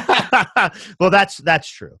 Well, that's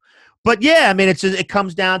true. But yeah, I mean, it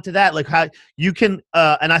comes down to that, like how you can,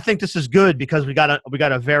 and I think this is good because we got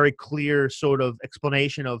a very clear sort of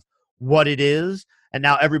explanation of what it is, and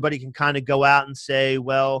now everybody can kind of go out and say,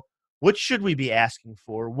 well, what should we be asking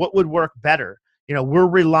for? What would work better? We're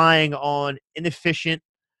relying on inefficient,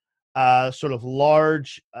 sort of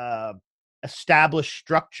large, established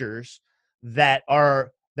structures that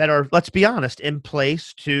are, let's be honest, in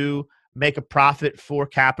place to make a profit for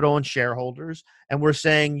capital and shareholders. And we're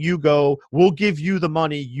saying, we'll give you the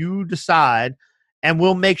money, you decide, and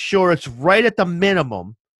we'll make sure it's right at the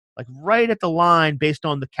minimum, like right at the line based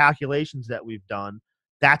on the calculations that we've done.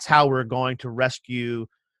 That's how we're going to rescue,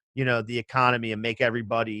 the economy and make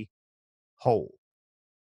everybody whole.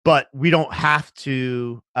 But we don't have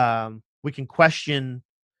to, we can question,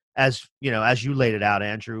 as you laid it out,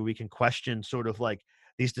 Andrew, we can question sort of like,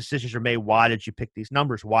 these decisions are made. Why did you pick these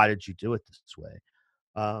numbers? Why did you do it this way?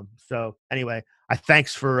 So anyway,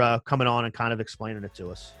 thanks for coming on and kind of explaining it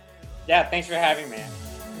to us. Yeah, thanks for having me.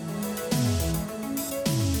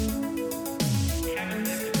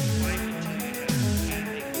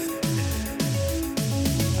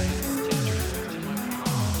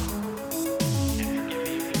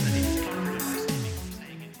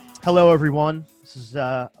 Hello, everyone. This is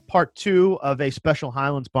part 2 of a special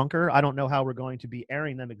Highlands Bunker. I don't know how we're going to be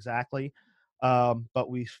airing them exactly, but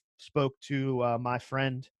we spoke to my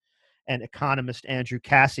friend and economist Andrew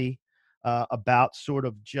Cassie about sort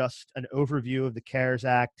of just an overview of the CARES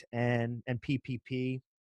Act and PPP,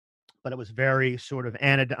 but it was very sort of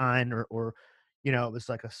anodyne or it was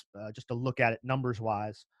like just a look at it numbers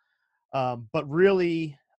wise. But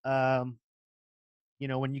really, when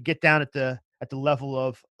you get down at the level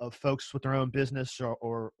of folks with their own business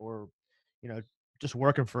or just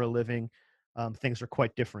working for a living, things are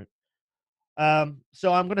quite different.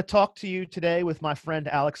 So I'm going to talk to you today with my friend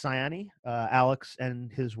Alex Ciani. Alex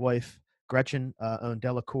and his wife Gretchen own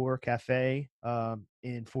Delacour Cafe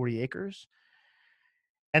in 40 acres,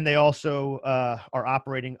 and they also are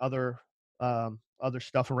operating other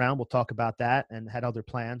stuff around. We'll talk about that, and had other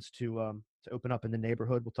plans to open up in the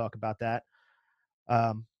neighborhood. We'll talk about that.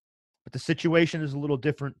 But the situation is a little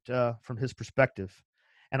different from his perspective.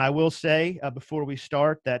 And I will say before we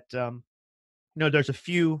start that there's a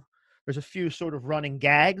few sort of running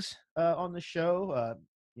gags on the show.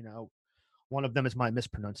 One of them is my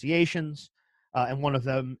mispronunciations, and one of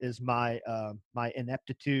them is my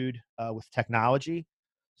ineptitude with technology.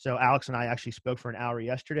 So Alex and I actually spoke for an hour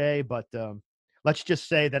yesterday, but let's just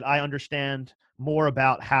say that I understand more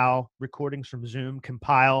about how recordings from Zoom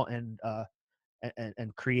compile and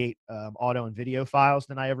and create audio and video files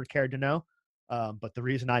than I ever cared to know. But the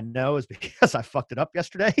reason I know is because I fucked it up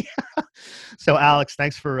yesterday. So Alex,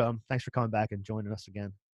 thanks for coming back and joining us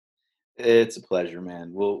again. It's a pleasure,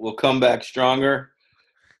 man. We'll come back stronger,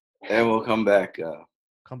 and we'll come back.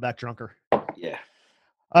 Come back drunker. Yeah.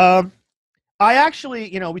 I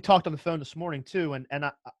actually, we talked on the phone this morning too, and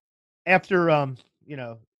after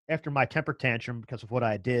after my temper tantrum because of what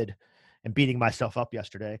I did and beating myself up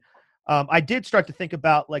yesterday, I did start to think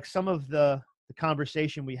about like some of the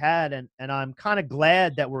conversation we had, and I'm kind of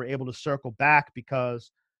glad that we're able to circle back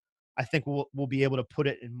because I think we'll be able to put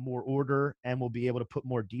it in more order and we'll be able to put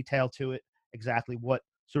more detail to it, exactly what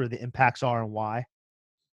sort of the impacts are and why.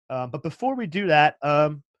 But before we do that,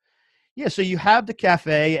 yeah, so you have the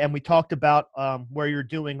cafe, and we talked about where you're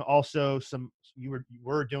doing also you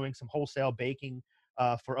were doing some wholesale baking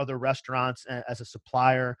for other restaurants as a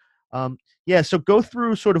supplier. Yeah, so go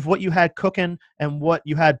through sort of what you had cooking and what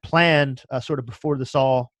you had planned sort of before this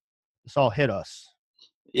all hit us.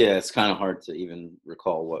 Yeah, it's kind of hard to even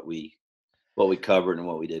recall what we covered and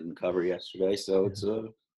what we didn't cover yesterday. So it's a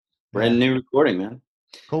brand new recording, man.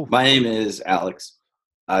 Cool. My name is Alex.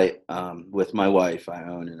 I with my wife, I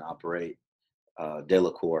own and operate De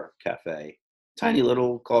La Cour Cafe, tiny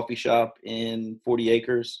little coffee shop in 40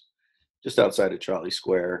 acres, just outside of Charlie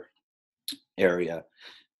Square area.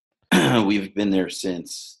 We've been there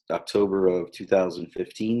since October of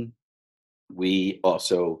 2015. We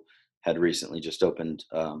also had recently just opened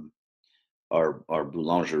our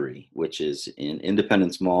boulangerie, which is in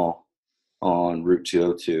Independence Mall on Route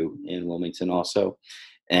 202 in Wilmington also.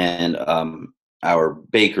 And our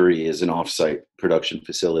bakery is an offsite production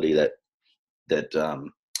facility that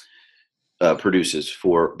produces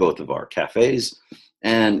for both of our cafes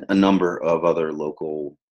and a number of other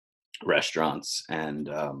local restaurants and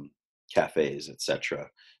cafes, etc.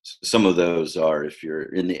 So some of those are, if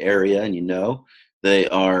you're in the area and they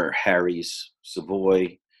are Harry's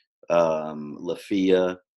Savoy, La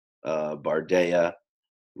Fia, Bardea.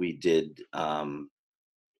 We did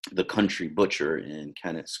the Country Butcher in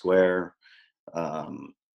Kennett Square,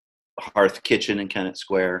 Hearth Kitchen in Kennett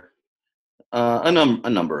Square, a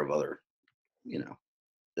number of other,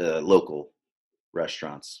 local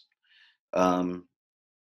restaurants.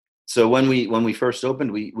 So when we first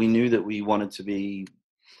opened, we knew that we wanted to be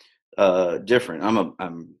different.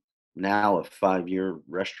 I'm now a 5-year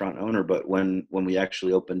restaurant owner, but when we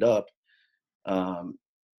actually opened up,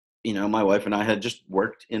 my wife and I had just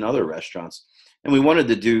worked in other restaurants, and we wanted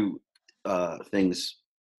to do things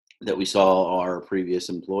that we saw our previous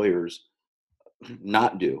employers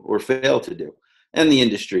not do or fail to do. And the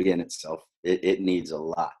industry in itself, it needs a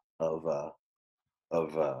lot of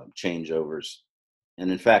changeovers. And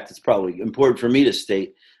in fact, it's probably important for me to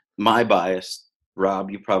state my bias. Rob,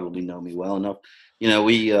 you probably know me well enough.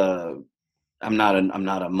 I'm not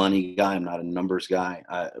a money guy. I'm not a numbers guy.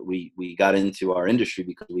 We got into our industry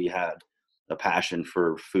because we had a passion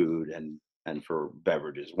for food and for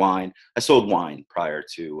beverages, wine. I sold wine prior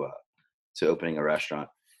to opening a restaurant,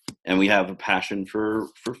 and we have a passion for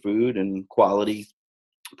food and quality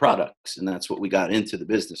products, and that's what we got into the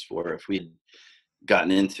business for. If we'd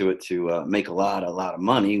gotten into it to make a lot of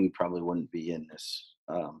money, we probably wouldn't be in this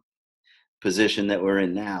position that we're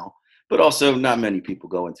in now. But also, not many people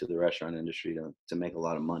go into the restaurant industry to make a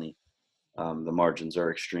lot of money. The margins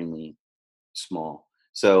are extremely small.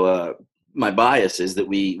 So my bias is that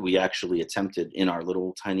we actually attempted, in our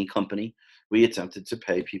little tiny company, we attempted to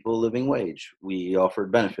pay people a living wage. We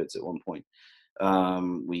offered benefits at one point.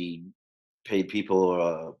 We paid people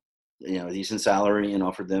a decent salary and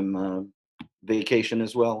offered them vacation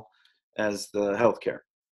as well as the healthcare.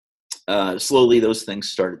 Slowly, those things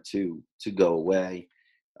started to go away.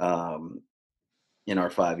 In our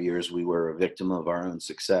 5 years, we were a victim of our own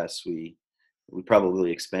success. We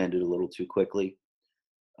probably expanded a little too quickly.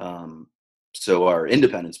 So our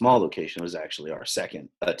Independence Mall location was actually our second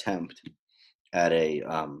attempt at a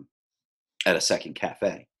second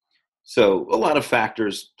cafe. So a lot of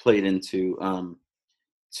factors played into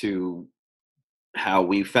to how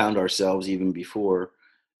we found ourselves even before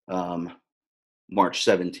March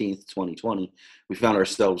 17th, 2020. We found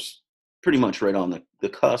ourselves pretty much right on the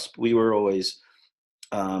cusp. We were always,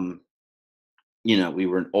 we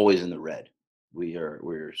were always in the red.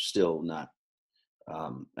 We're still not,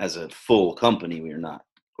 as a full company, we are not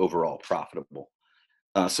overall profitable.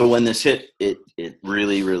 So when this hit, it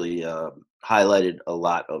really, really highlighted a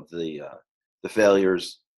lot of the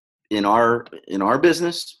failures in our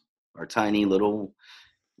business, our tiny little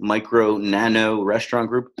micro nano restaurant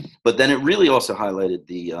group. But then it really also highlighted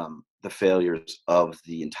the failures of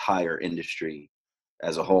the entire industry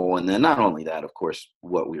as a whole. And then not only that, of course,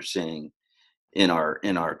 what we're seeing in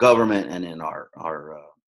our government and in our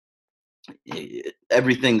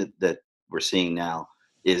everything that we're seeing now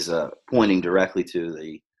is pointing directly to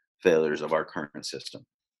the failures of our current system.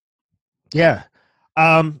 Yeah.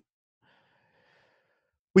 Um,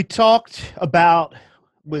 we talked about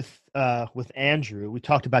with Andrew, we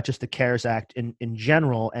talked about just the CARES Act in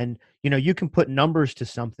general. And, you can put numbers to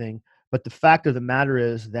something, but the fact of the matter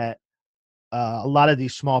is that a lot of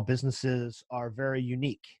these small businesses are very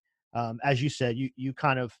unique. As you said,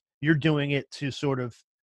 you're doing it to sort of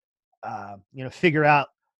figure out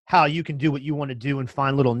how you can do what you want to do and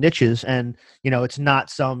find little niches. And, it's not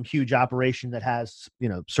some huge operation that has,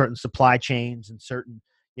 certain supply chains and certain,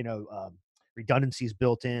 redundancies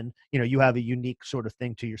built in. You have a unique sort of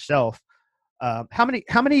thing to yourself. How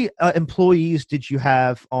many employees did you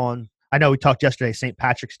have on? I know we talked yesterday. St.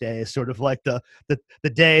 Patrick's Day is sort of like the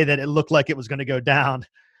day that it looked like it was going to go down.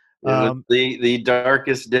 It was the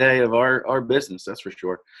darkest day of our business, that's for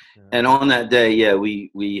sure. Yeah. And on that day, yeah,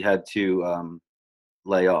 we had to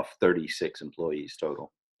lay off 36 employees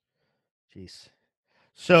total. Jeez.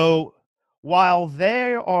 So while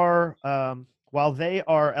they are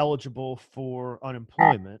eligible for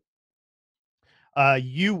unemployment,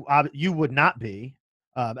 you would not be,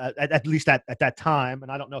 at least at that time,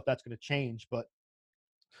 and I don't know if that's going to change. But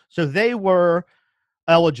so they were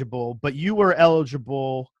eligible, but you were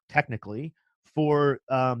eligible technically for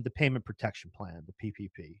the Payment Protection Plan, the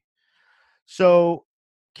PPP. So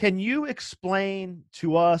can you explain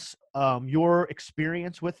to us your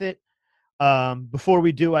experience with it? Before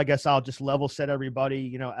we do, I guess I'll just level set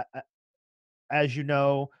everybody. As you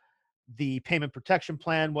know, the Payment Protection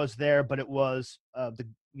Plan was there, but it was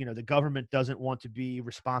the government doesn't want to be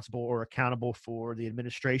responsible or accountable for the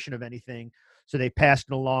administration of anything, so they passed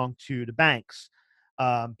it along to the banks.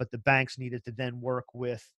 But the banks needed to then work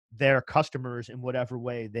with their customers in whatever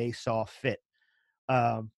way they saw fit.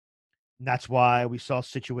 Um, and that's why we saw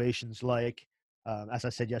situations like, as I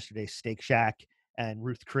said yesterday, Steak Shack and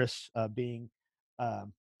Ruth Chris being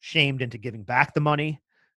shamed into giving back the money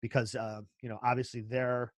because, obviously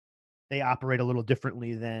they operate a little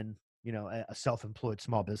differently than, a self-employed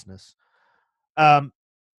small business. Um,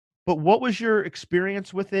 but what was your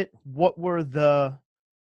experience with it? What were the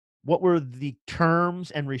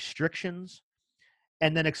terms and restrictions?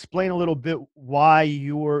 And then explain a little bit why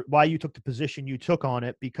you took the position you took on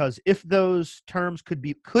it, because if those terms could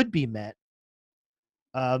be met,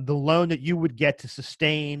 the loan that you would get to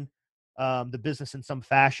sustain the business in some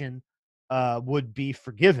fashion would be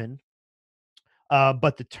forgiven.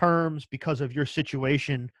 But the terms, because of your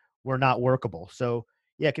situation, were not workable. So,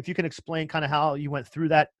 yeah, if you can explain kind of how you went through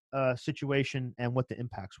that situation and what the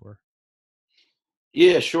impacts were.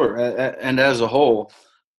 Yeah, sure. And as a whole,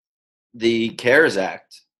 the CARES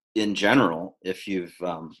Act in general, if you've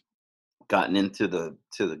gotten into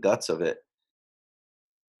the guts of it,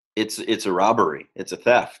 it's a robbery, it's a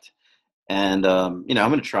theft. And I'm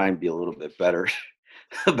going to try and be a little bit better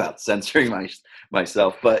about censoring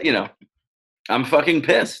myself, but I'm fucking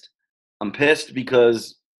pissed. I'm pissed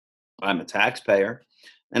because I'm a taxpayer,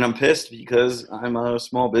 and I'm pissed because I'm a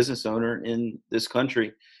small business owner in this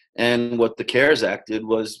country. And what the CARES Act did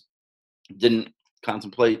was didn't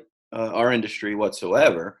contemplate our industry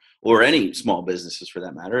whatsoever, or any small businesses for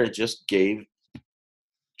that matter. It just gave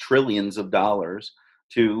trillions of dollars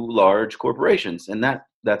to large corporations, and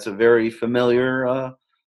that's a very familiar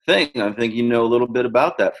thing. I think you know a little bit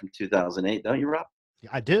about that from 2008, don't you, Rob? Yeah,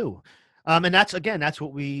 I do. And that's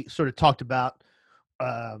what we sort of talked about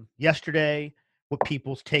yesterday, what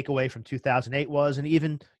people's takeaway from 2008 was. And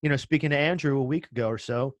even, speaking to Andrew a week ago or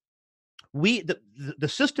so, the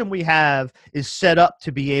system we have is set up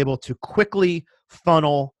to be able to quickly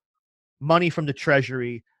funnel money from the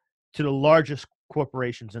treasury to the largest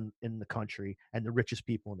corporations in the country and the richest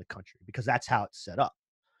people in the country, because that's how it's set up.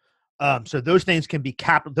 So those things can be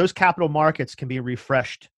those capital markets can be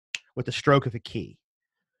refreshed with the stroke of a key.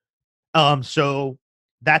 So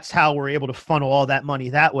that's how we're able to funnel all that money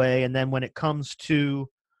that way. And then when it comes to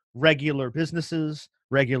regular businesses,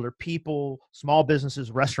 regular people, small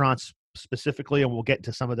businesses, restaurants specifically, and we'll get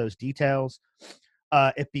into some of those details,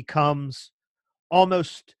 it becomes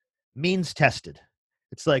almost means tested.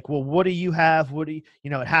 It's like, well, what do you have? It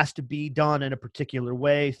has to be done in a particular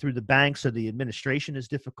way through the bank, so the administration is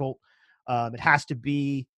difficult. It has to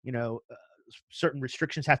be, certain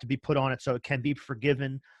restrictions have to be put on it so it can be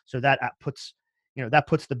forgiven. So that puts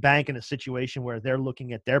the bank in a situation where they're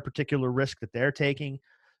looking at their particular risk that they're taking.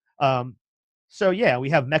 So yeah, we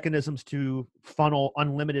have mechanisms to funnel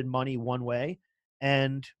unlimited money one way,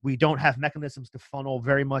 and we don't have mechanisms to funnel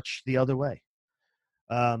very much the other way.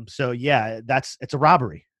 So yeah, it's a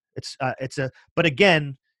robbery. But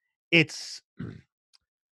again, it's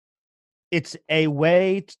a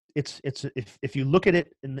way. It's if you look at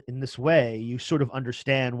it in this way, you sort of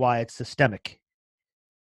understand why it's systemic.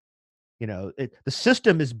 The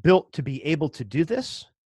system is built to be able to do this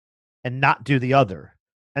and not do the other.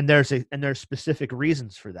 And there's specific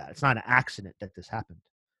reasons for that. It's not an accident that this happened.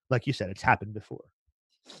 Like you said, it's happened before.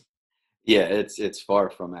 Yeah, it's far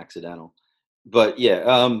from accidental. But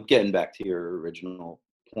yeah, getting back to your original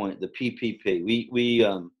point, the PPP,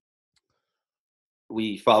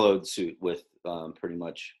 we followed suit with pretty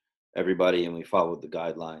much everybody, and we followed the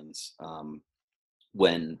guidelines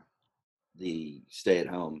when the stay at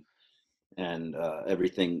home and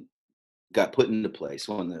everything got put into place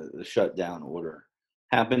when the shutdown order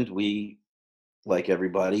happened. We, like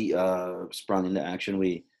everybody, sprung into action.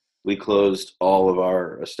 We closed all of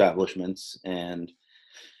our establishments, and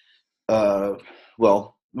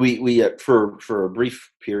well, we for a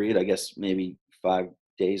brief period, I guess maybe 5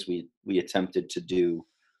 days, we attempted to do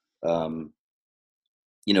a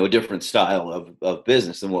different style of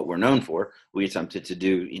business than what we're known for. We attempted to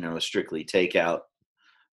do a strictly takeout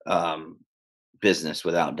um, business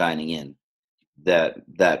without dining in.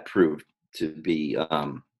 That proved to be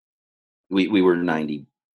we were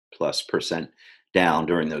 90+% down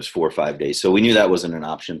during those 4 or 5 days. So we knew that wasn't an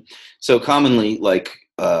option. So commonly, like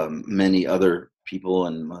many other people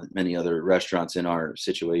and many other restaurants in our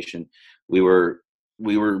situation, we were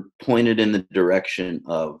pointed in the direction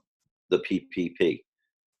of the PPP,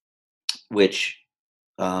 which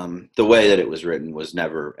the way that it was written was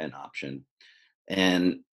never an option.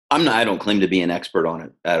 And I don't claim to be an expert on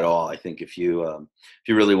it at all. I think if you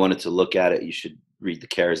really wanted to look at it, you should read the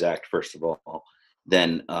CARES Act first of all.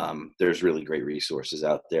 Then there's really great resources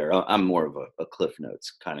out there. I'm more of a Cliff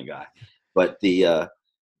Notes kind of guy, but the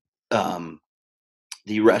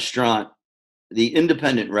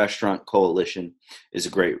Independent Restaurant Coalition is a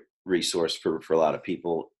great resource for a lot of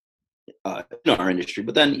people in our industry,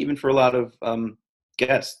 but then even for a lot of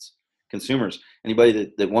guests, consumers,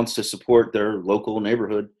 anybody that wants to support their local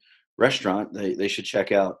neighborhood restaurant, they should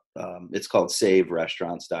check out. It's called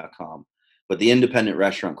SaveRestaurants.com. But the Independent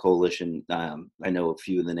Restaurant Coalition, I know a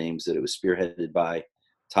few of the names that it was spearheaded by: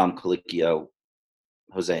 Tom Colicchio,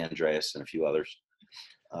 Jose Andres, and a few others.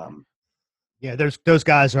 Yeah, those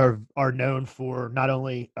guys are known for not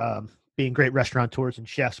only being great restaurateurs and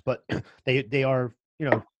chefs, but they are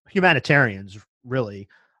humanitarians, really,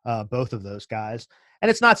 both of those guys.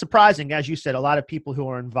 And it's not surprising, as you said, a lot of people who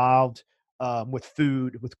are involved with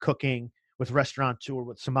food, with cooking, with restaurateur,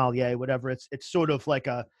 with sommelier, whatever. It's sort of like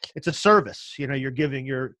it's a service. You're giving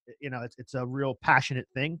it's a real passionate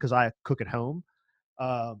thing, because I cook at home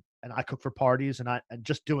and I cook for parties, and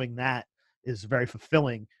just doing that is very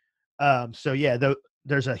fulfilling. So yeah,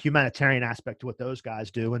 there's a humanitarian aspect to what those guys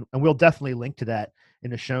do, and we'll definitely link to that in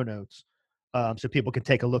the show notes, so people can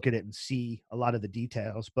take a look at it and see a lot of the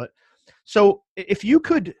details. But so if you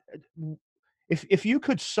could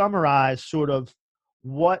summarize sort of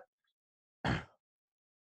what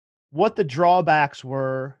the drawbacks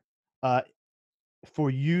were for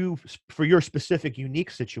your specific unique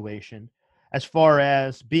situation, as far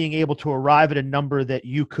as being able to arrive at a number that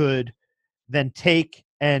you could then take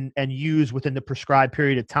and use within the prescribed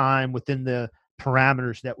period of time, within the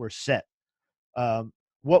parameters that were set.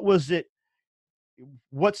 What was it?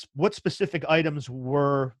 What specific items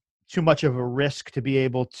were too much of a risk to be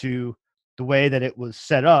able to, the way that it was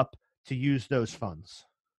set up, to use those funds?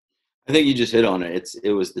 I think you just hit on it.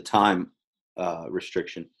 It was the time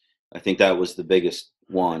restriction. I think that was the biggest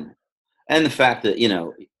one, and the fact that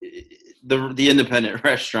the independent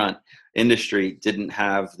restaurant industry didn't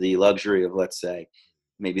have the luxury of, let's say,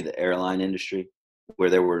 maybe the airline industry,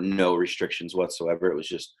 where there were no restrictions whatsoever. It was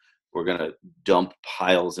just, we're going to dump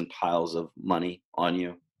piles and piles of money on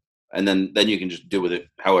you, and then you can just do with it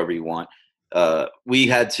however you want. We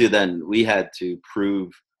had to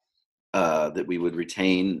prove that we would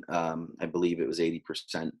retain, I believe it was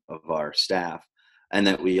 80% of our staff, and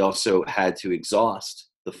that we also had to exhaust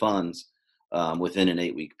the funds within an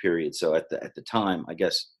 8-week period. So at the time, I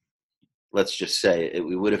guess, let's just say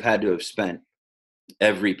we would have had to have spent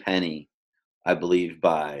every penny, I believe,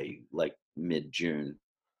 by like mid-June,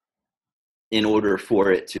 in order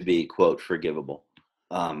for it to be, quote, forgivable.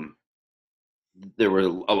 There were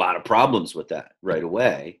a lot of problems with that right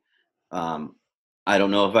away. I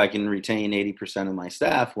don't know if I can retain 80% of my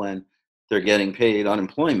staff when they're getting paid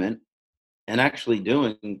unemployment and actually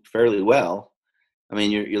doing fairly well. I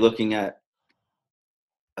mean, you're looking at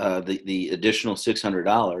the additional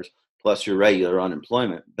 $600 plus your regular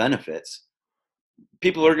unemployment benefits.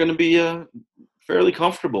 People are going to be fairly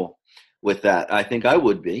comfortable with that. I think I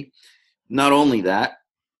would be. Not only that,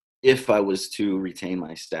 if I was to retain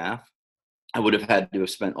my staff, I would have had to have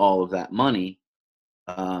spent all of that money,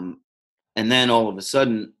 um, and then all of a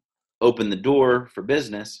sudden open the door for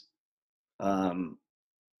business, um,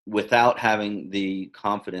 without having the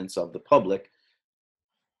confidence of the public,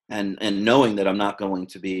 and knowing that I'm not going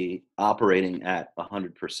to be operating at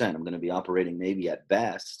 100%. I'm going to be operating maybe at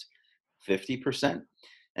best 50%.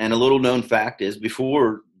 And a little known fact is,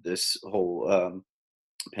 before this whole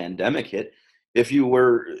pandemic hit, if you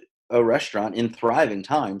were a restaurant in thriving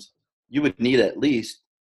times, you would need at least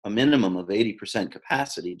a minimum of 80%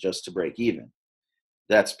 capacity just to break even.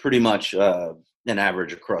 That's pretty much an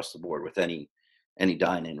average across the board with any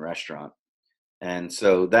dine-in restaurant. And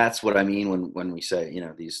so that's what I mean when we say,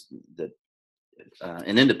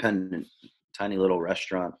 an independent tiny little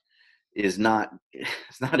restaurant is not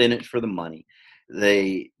it's not in it for the money.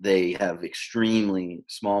 They have extremely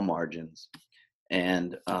small margins,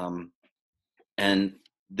 and and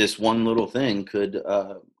this one little thing could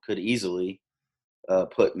easily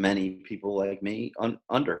put many people like me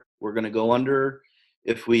under. We're going to go under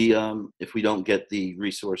if we don't get the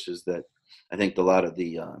resources that I think a lot of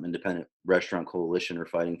the independent restaurant coalition are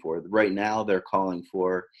fighting for. Right now, they're calling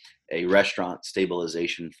for a restaurant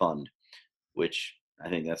stabilization fund, which I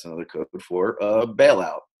think that's another code for a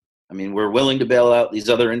bailout. I mean, we're willing to bail out these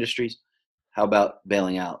other industries. How about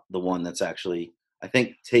bailing out the one that's actually, I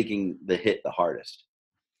think, taking the hit the hardest?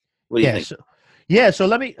 What do you think? So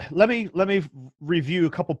let me review a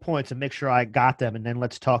couple points and make sure I got them, and then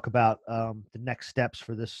let's talk about the next steps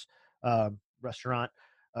for this restaurant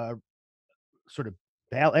sort of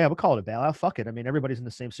bail. Yeah, we'll call it a bailout. Fuck it. I mean, everybody's in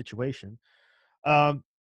the same situation.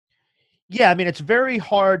 Yeah, I mean, it's very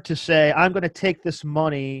hard to say I'm going to take this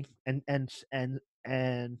money and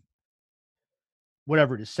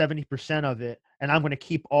whatever it is, 70% of it, and I'm going to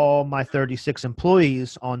keep all my 36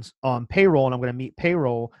 employees on payroll, and I'm going to meet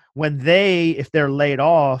payroll when they, if they're laid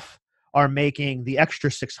off, are making the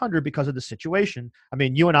extra 600 because of the situation. I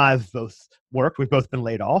mean, you and I have both worked. We've both been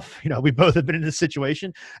laid off. We both have been in this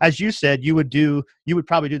situation. As you said, you would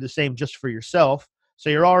probably do the same just for yourself. So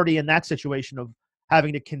you're already in that situation of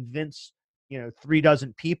having to convince,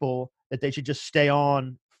 36 people that they should just stay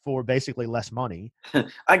on for basically less money.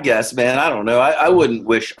 I guess, man. I don't know. I wouldn't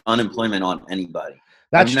wish unemployment on anybody.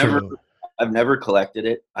 That's true. I've never collected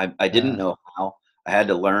it. I didn't know how. I had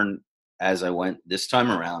to learn as I went this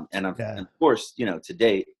time around. And of course, to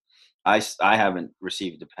date, I haven't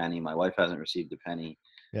received a penny. My wife hasn't received a penny.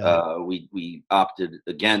 Yeah. We opted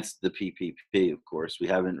against the PPP, of course. We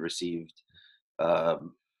haven't received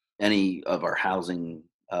any of our housing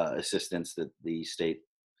assistance that the state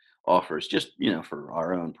offers, just for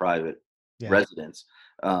our own private residence.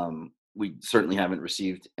 We certainly haven't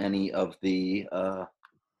received any of the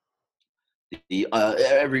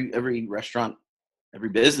every restaurant, every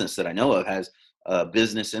business that I know of has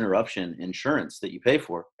business interruption insurance that you pay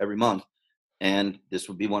for every month, and this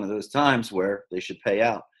would be one of those times where they should pay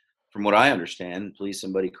out. From what I understand, please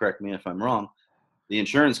somebody correct me if I'm wrong, the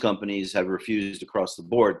insurance companies have refused across the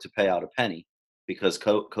board to pay out a penny because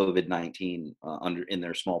COVID-19 in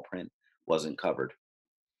their small print wasn't covered.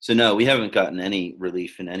 So no, we haven't gotten any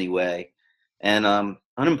relief in any way. And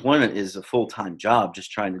unemployment is a full-time job,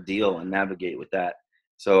 just trying to deal and navigate with that.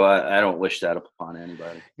 So I don't wish that upon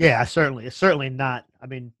anybody. Yeah, certainly. It's certainly not. I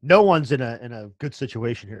mean, no one's in a good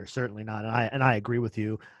situation here. Certainly not. And I agree with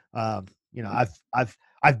you.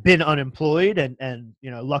 I've been unemployed and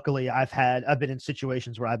luckily I've been in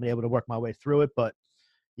situations where I've been able to work my way through it, but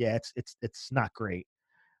yeah, it's not great.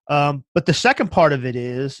 But the second part of it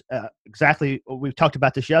is exactly we talked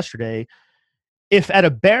about this yesterday. If at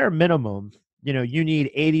a bare minimum, you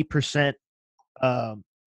need 80%.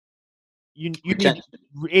 You need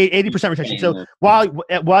 80% retention. So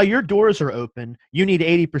while your doors are open, you need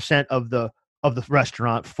 80% of the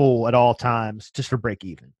restaurant full at all times just for break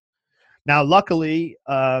even. Now, luckily,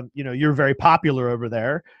 you're very popular over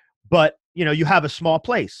there, but you have a small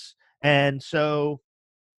place, and so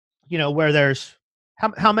where there's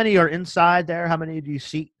how many are inside there? How many do you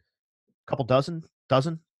seat? A couple dozen?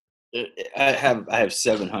 I have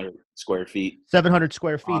 700 square feet. 700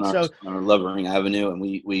 square feet. On our Lovering Avenue, and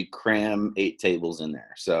we cram 8 tables in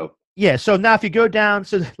there. So yeah. So now if you go down,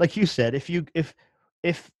 so like you said,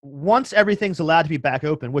 if once everything's allowed to be back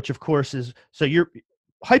open, which of course is, so you're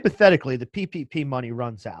hypothetically the PPP money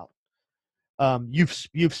runs out.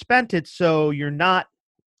 You've spent it, so you're not,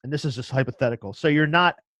 and this is just hypothetical. So you're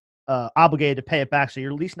not obligated to pay it back. So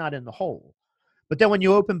you're at least not in the hole. But then when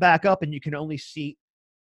you open back up and you can only seat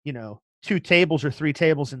 2 tables or 3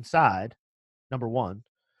 tables inside, number one.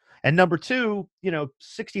 And number two,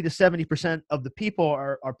 60 to 70% of the people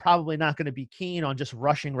are probably not going to be keen on just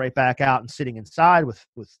rushing right back out and sitting inside with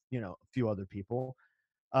a few other people.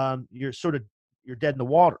 You're dead in the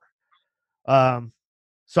water.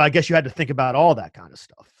 So I guess you had to think about all that kind of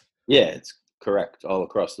stuff. Yeah, it's correct all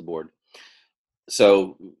across the board.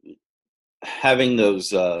 So having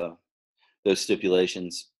those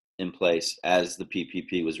stipulations in place as the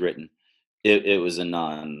PPP was written, it was a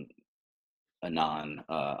non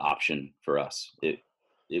option for us.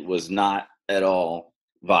 It was not at all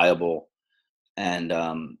viable, and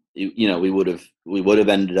we would have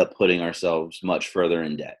ended up putting ourselves much further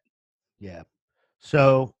in debt. Yeah.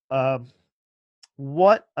 So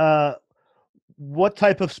what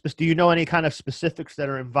type of do you know any kind of specifics that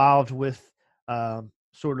are involved with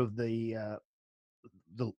sort of the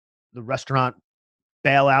restaurant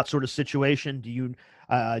bailout sort of situation? Do you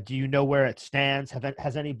know where it stands?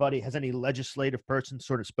 Has any legislative person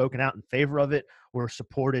sort of spoken out in favor of it or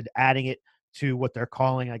supported adding it to what they're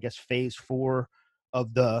calling, I guess, phase 4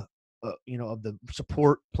 of the of the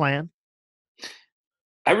support plan?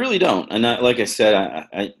 I really don't, and like I said,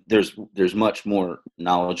 there's much more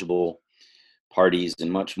knowledgeable parties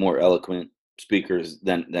and much more eloquent speakers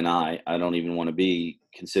than I. I don't even want to be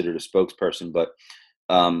considered a spokesperson, but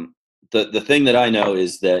the thing that I know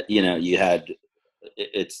is that you had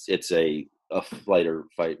it's a flight or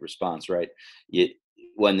fight response, right?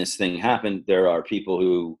 When this thing happened, there are people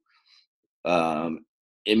who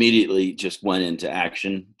immediately just went into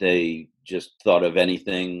action. They just thought of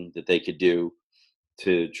anything that they could do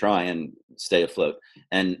to try and stay afloat.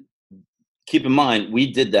 And keep in mind,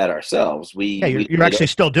 we did that ourselves. You're actually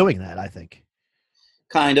still doing that, I think.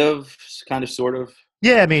 Kind of, sort of.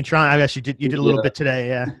 Yeah, I mean, I guess you did a little bit today,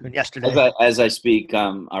 yeah, and yesterday. As I speak,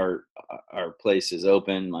 our place is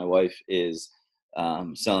open. My wife is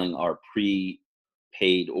selling our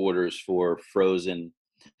pre-paid orders for frozen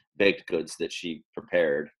baked goods that she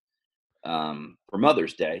prepared for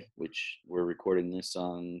Mother's Day, which we're recording this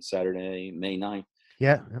on Saturday, May 9th.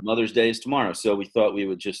 Yeah. Mother's Day is tomorrow, so we thought we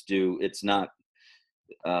would just do. It's not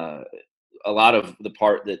a lot of the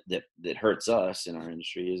part that hurts us in our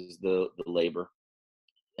industry is the labor.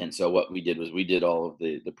 And so what we did was we did all of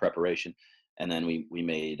the preparation, and then we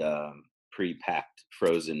made pre-packed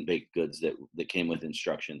frozen baked goods that came with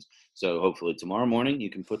instructions. So hopefully tomorrow morning you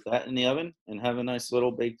can put that in the oven and have a nice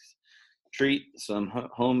little baked treat, some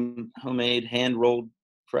homemade hand rolled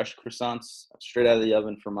fresh croissants straight out of the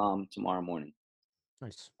oven for Mom tomorrow morning.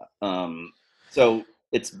 Nice. So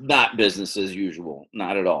it's not business as usual,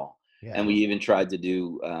 not at all. Yeah. And we even tried to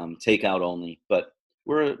do takeout only, but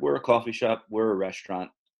we're a coffee shop, we're a restaurant.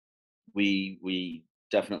 We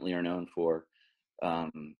definitely are known for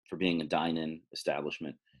being a dine-in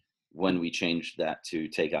establishment. When we changed that to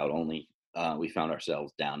takeout only, we found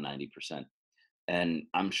ourselves down 90%. And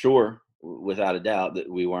I'm sure, without a doubt, that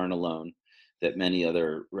we weren't alone, that many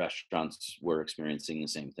other restaurants were experiencing the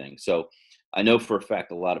same thing. So I know for a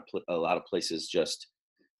fact a lot of places just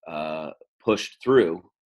pushed through,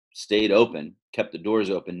 stayed open, kept the doors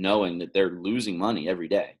open, knowing that they're losing money every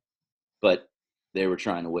day. But they were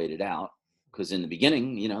trying to wait it out, because in the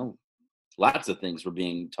beginning, lots of things were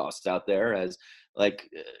being tossed out there as as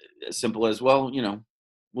simple as, well,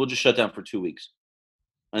 we'll just shut down for 2 weeks,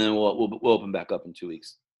 and then we'll open back up in 2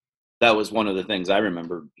 weeks. That was one of the things I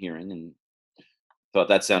remember hearing, and thought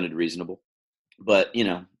that sounded reasonable. But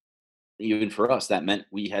even for us, that meant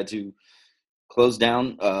we had to close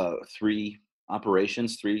down 3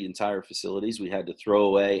 operations, 3 entire facilities. We had to throw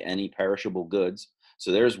away any perishable goods.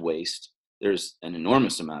 So there's waste. There's an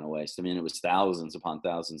enormous amount of waste. I mean, it was thousands upon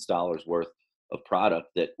thousands of dollars worth of product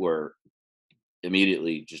that were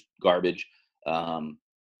immediately just garbage. I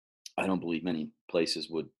don't believe many places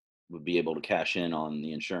would be able to cash in on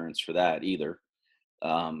the insurance for that either.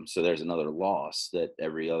 So there's another loss that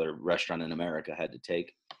every other restaurant in America had to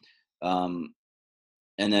take. And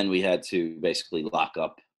then we had to basically lock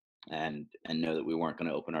up and know that we weren't going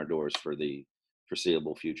to open our doors for the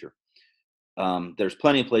foreseeable future. There's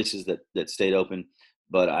plenty of places that stayed open,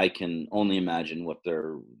 but I can only imagine what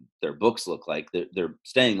their books look like. They're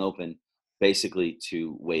staying open basically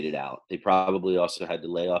to wait it out. They probably also had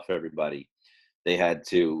to lay off everybody. They had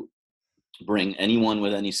to bring anyone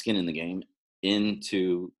with any skin in the game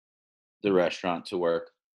into the restaurant to work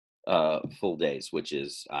full days, which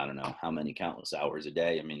is, I don't know how many countless hours a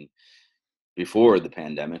day. I mean, before the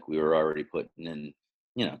pandemic, we were already putting in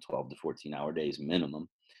 12 to 14-hour days minimum.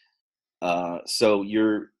 So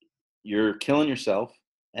you're killing yourself,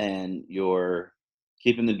 and you're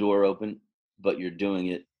keeping the door open, but you're doing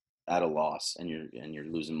it at a loss, and you're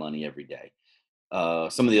losing money every day.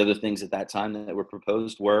 Some of the other things at that time that were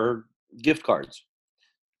proposed were gift cards.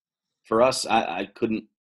 For us, I couldn't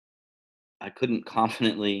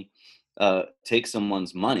confidently take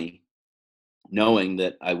someone's money knowing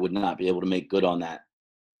that I would not be able to make good on that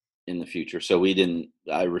in the future. So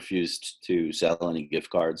I refused to sell any gift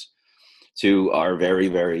cards to our very,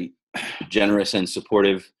 very generous and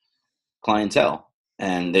supportive clientele.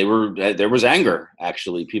 And there was anger,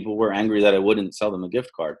 actually. People were angry that I wouldn't sell them a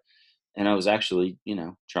gift card. And I was actually,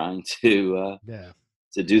 trying Yeah.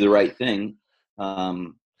 to do the right thing.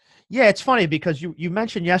 Um, Yeah, it's funny because you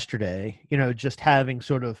mentioned yesterday, just having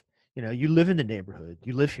sort of, you live in the neighborhood,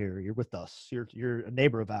 you live here, you're with us, you're a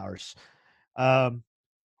neighbor of ours,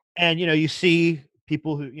 and you see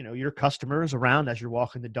people who your customers around as you're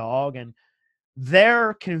walking the dog, and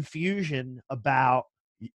their confusion about,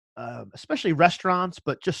 especially restaurants,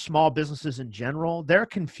 but just small businesses in general, their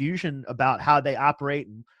confusion about how they operate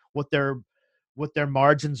and what their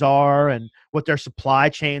margins are and what their supply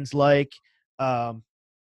chains like. Um,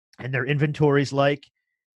 and their inventories like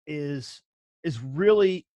is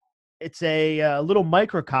really it's a little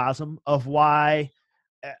microcosm of why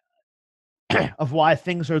of why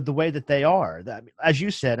things are the way that they are. That, as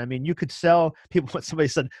you said, I mean, you could sell people. What somebody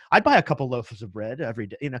said, I'd buy a couple loaves of bread every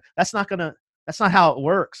day. That's not how it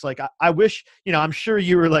works. Like I wish, I'm sure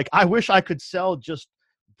you were like, I wish I could sell just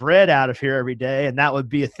bread out of here every day, and that would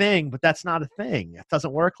be a thing. But that's not a thing. It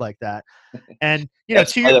doesn't work like that. And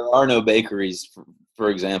that's why there are no bakeries, for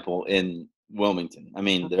example, in Wilmington. I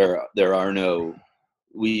mean, there are no.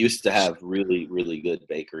 We used to have really, really good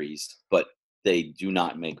bakeries, but they do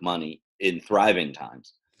not make money in thriving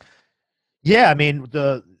times. Yeah, I mean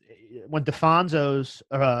when DeFonzo's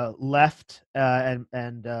left and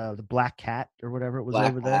the Black Cat or whatever it was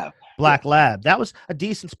Black over there, Lab. Black Lab, that was a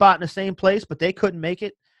decent spot in the same place, but they couldn't make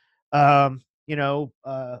it.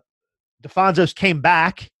 DeFonzo's came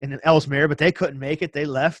back in Ellesmere, but they couldn't make it. They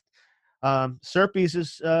left. Serpi's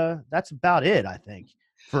is that's about it, I think,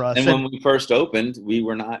 for us. And when we first opened, we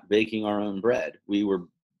were not baking our own bread. We were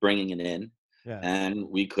bringing it in, and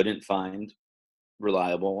we couldn't find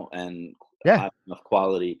reliable and high enough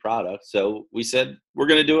quality product. So we said we're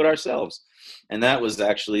going to do it ourselves, and that was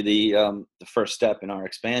actually the first step in our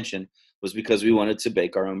expansion, was because we wanted to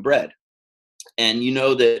bake our own bread. And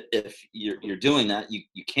that if you're doing that,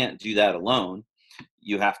 you can't do that alone.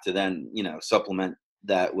 You have to then supplement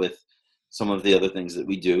that with some of the other things that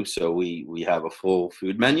we do. So we have a full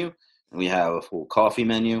food menu, and we have a full coffee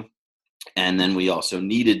menu, and then we also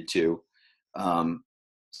needed to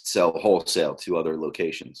sell wholesale to other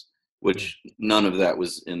locations, which none of that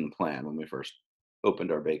was in the plan when we first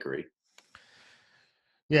opened our bakery.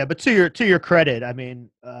 Yeah, but to your credit, I mean,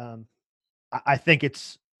 I think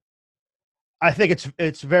it's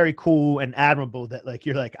very cool and admirable that like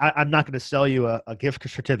you're like, I'm not going to sell you a gift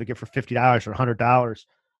certificate for $50 or $100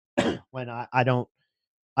 when I don't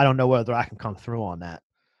know whether I can come through on that.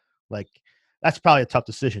 Like, that's probably a tough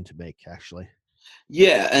decision to make, actually.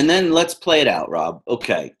 Yeah, and then let's play it out, Rob.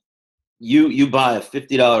 Okay, you buy a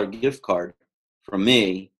 $50 gift card from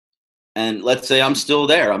me, and let's say I'm still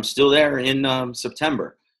there. I'm still there in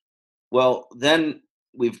September. Well, then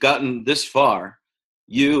we've gotten this far.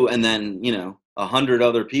 You and then 100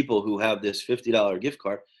 other people who have this $50 gift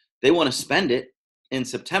card, they want to spend it in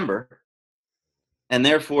September, and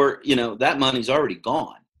therefore that money's already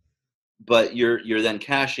gone. But you're then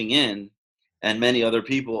cashing in, and many other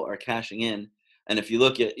people are cashing in. And if you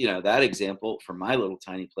look at that example from my little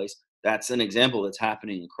tiny place, that's an example that's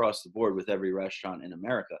happening across the board with every restaurant in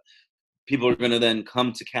America. People are going to then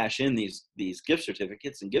come to cash in these gift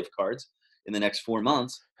certificates and gift cards in the next 4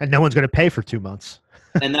 months, and no one's going to pay for 2 months.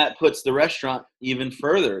 And that puts the restaurant even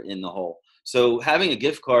further in the hole. So having a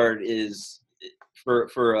gift card is for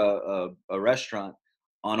a restaurant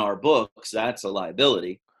on our books, that's a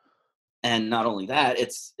liability. And not only that,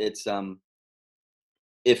 it's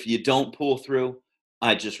if you don't pull through,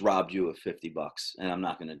 I just robbed you of $50, and I'm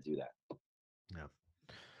not going to do that. No.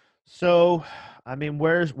 So, I mean,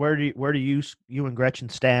 where do you and Gretchen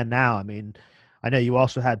stand now? I mean, I know you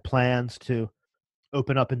also had plans to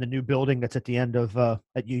open up in the new building that's at the end of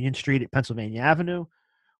at Union Street at Pennsylvania Avenue,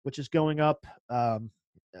 which is going up.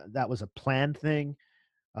 That was a planned thing,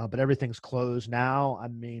 but everything's closed now. I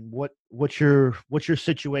mean, what's your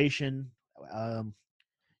situation?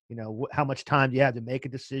 How much time do you have to make a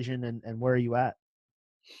decision, and where are you at?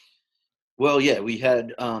 Well, yeah, we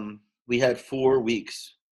had 4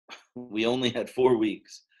 weeks. We only had 4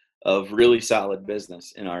 weeks of really solid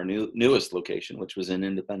business in our newest location, which was in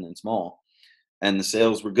Independence Mall, and the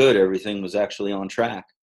sales were good. Everything was actually on track.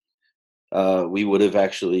 We would have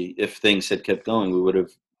actually, if things had kept going, we would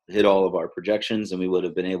have hit all of our projections, and we would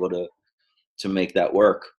have been able to make that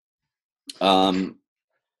work.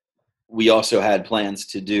 We also had plans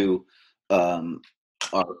to do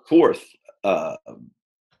our fourth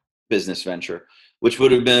business venture, which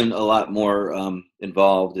would have been a lot more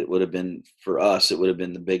involved. It would have been, for us, it would have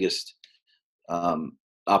been the biggest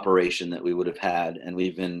operation that we would have had. And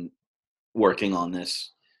we've been working on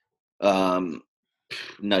this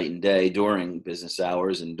night and day during business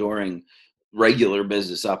hours and during regular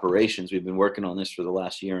business operations. We've been working on this for the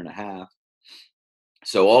last year and a half.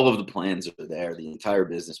 So all of the plans are there, the entire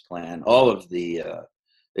business plan, all of the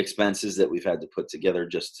expenses that we've had to put together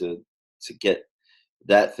just to get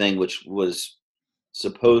that thing, which was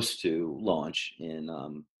supposed to launch in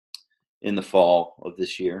the fall of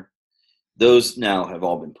this year. Those now have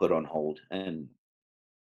all been put on hold, and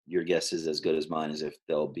your guess is as good as mine as if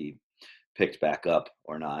they'll be picked back up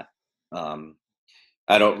or not.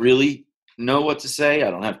 I don't really know what to say. I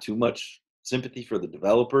don't have too much sympathy for the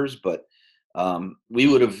developers, but we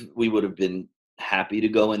would have been happy to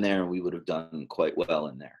go in there, and we would have done quite well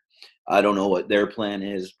in there. I don't know what their plan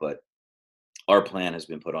is, but our plan has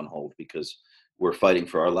been put on hold because we're fighting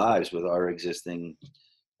for our lives with our existing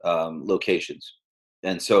locations.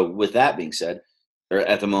 And so with that being said,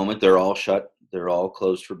 at the moment, they're all shut. They're all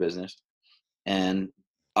closed for business. And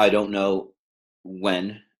I don't know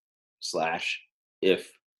when /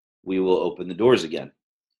 if we will open the doors again.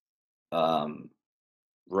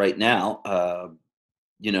 Right now,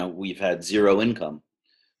 we've had zero income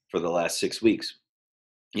for the last 6 weeks,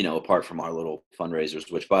 apart from our little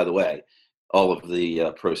fundraisers, which, by the way, all of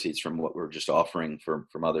the proceeds from what we're just offering for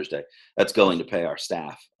Mother's Day, that's going to pay our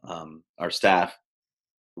staff. Our staff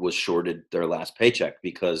was shorted their last paycheck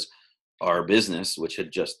because our business, which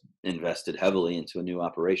had just invested heavily into a new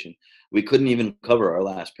operation, we couldn't even cover our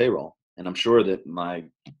last payroll. And I'm sure that my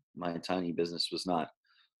tiny business was not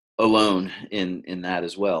alone in that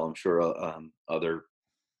as well. I'm sure other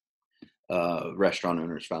restaurant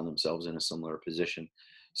owners found themselves in a similar position.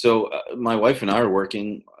 So my wife and I are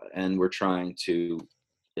working, and we're trying to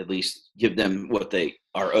at least give them what they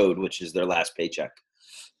are owed, which is their last paycheck.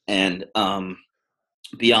 And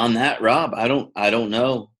beyond that, Rob, I don't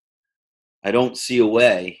know. I don't see a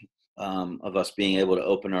way of us being able to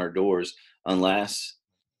open our doors unless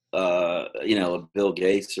a Bill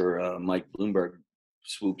Gates or Mike Bloomberg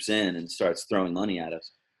swoops in and starts throwing money at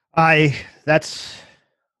us.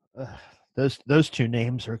 Those two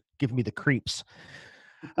names are giving me the creeps.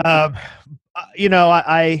 I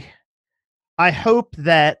hope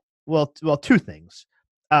that, well, two things.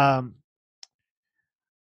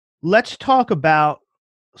 Let's talk about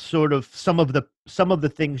sort of some of the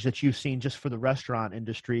things that you've seen just for the restaurant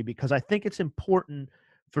industry, because I think it's important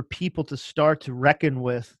for people to start to reckon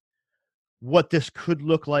with what this could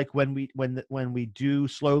look like when we do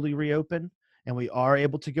slowly reopen and we are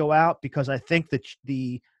able to go out, because I think that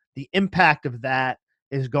the impact of that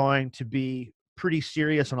is going to be pretty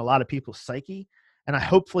serious on a lot of people's psyche. And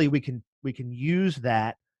hopefully we can use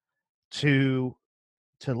that to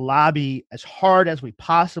lobby as hard as we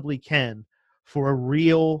possibly can for a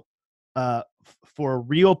real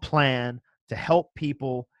plan to help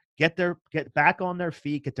people get back on their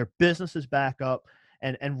feet, get their businesses back up,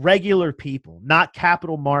 and regular people, not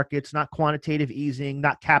capital markets, not quantitative easing,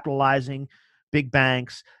 not capitalizing big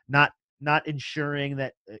banks, not ensuring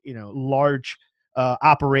that large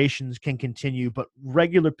operations can continue, but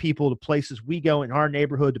regular people, to places we go in our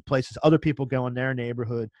neighborhood, to places other people go in their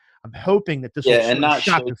neighborhood. I'm hoping that this will and not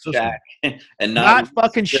shock Shake the system. Shack, and not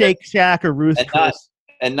fucking Shake Shack or Ruth Chris.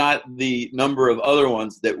 And not the number of other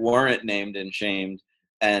ones that weren't named and shamed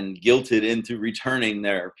and guilted into returning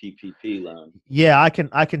their PPP loan. Yeah, I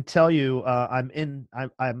can tell you,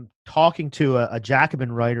 I'm talking to a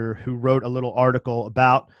Jacobin writer who wrote a little article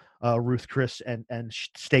about Ruth Chris and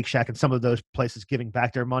Steak Shack and some of those places giving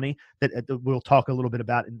back their money that we'll talk a little bit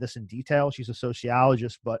about in detail. She's a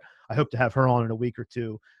sociologist, but I hope to have her on in a week or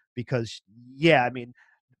two, because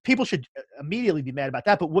people should immediately be mad about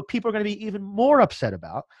that. But what people are going to be even more upset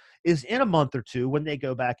about is in a month or two when they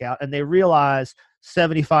go back out and they realize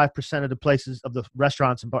 75% of the places, of the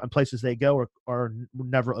restaurants and places they go are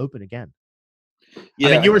never open again. Yeah,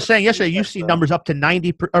 I mean, you were saying yesterday you've seen numbers up to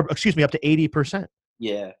up to 80%.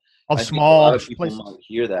 Yeah. Of small a lot of people places. might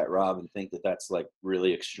hear that, Rob, and think that that's like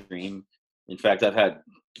really extreme. In fact, I've had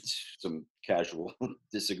some casual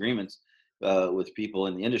disagreements with people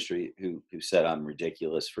in the industry who said I'm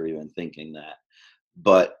ridiculous for even thinking that.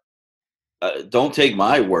 But don't take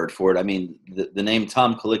my word for it. I mean, the name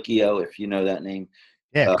Tom Colicchio, if you know that name.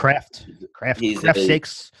 Yeah, Craft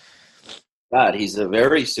Steaks. God, he's a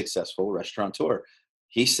very successful restaurateur.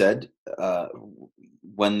 he said,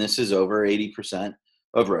 when this is over, 80%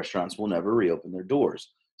 of restaurants will never reopen their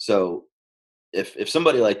doors. So if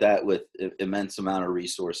somebody like that with immense amount of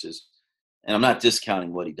resources, and I'm not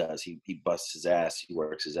discounting what he does, he busts his ass, he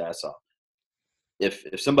works his ass off. If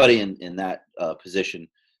somebody in that position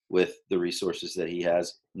with the resources that he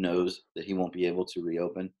has knows that he won't be able to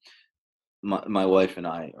reopen, my wife and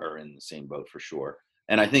I are in the same boat for sure.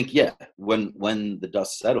 And I think, yeah, when the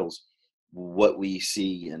dust settles, what we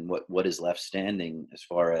see and what is left standing as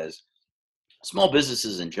far as small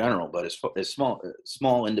businesses in general, but as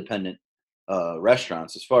small independent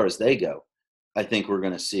restaurants, as far as they go, I think we're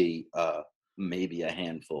going to see maybe a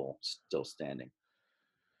handful still standing.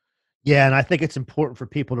 Yeah, and I think it's important for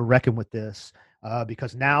people to reckon with this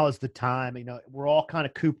because now is the time. We're all kind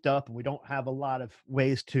of cooped up, and we don't have a lot of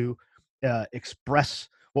ways to express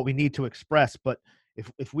what we need to express. But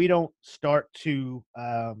if we don't start to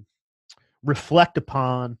reflect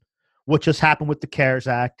upon what just happened with the CARES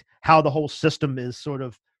Act, how the whole system is sort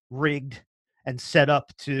of rigged and set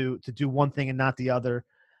up to do one thing and not the other,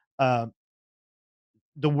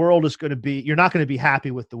 the world is going to be. You're not going to be happy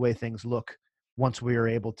with the way things look once we are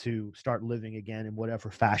able to start living again in whatever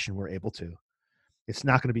fashion we're able to. It's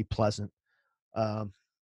not going to be pleasant.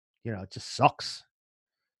 It just sucks.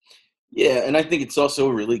 Yeah, and I think it's also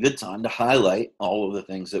a really good time to highlight all of the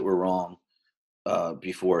things that were wrong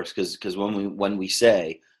before us, because when we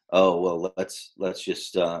say, oh well, let's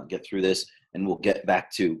just get through this and we'll get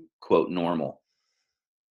back to quote normal,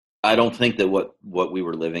 I don't think that what we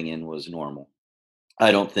were living in was normal.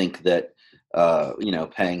 I don't think that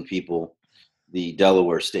paying people the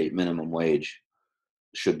Delaware state minimum wage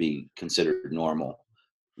should be considered normal.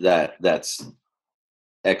 That's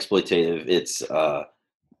exploitative.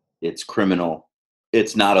 It's criminal.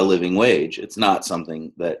 It's not a living wage. It's not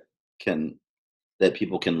something that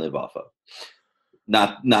people can live off of.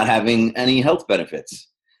 Not having any health benefits.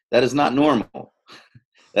 That is not normal.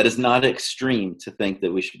 That is not extreme to think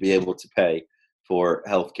that we should be able to pay for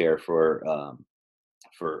healthcare for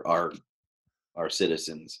our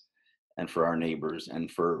citizens and for our neighbors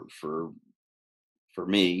and for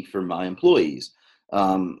me, for my employees.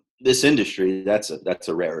 This industry, that's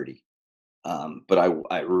a rarity. But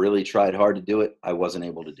I really tried hard to do it. I wasn't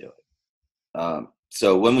able to do it.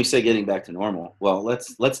 So when we say getting back to normal, well,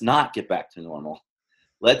 let's not get back to normal.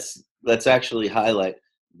 Let's actually highlight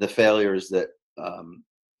the failures that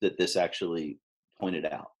this actually pointed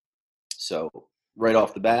out. So right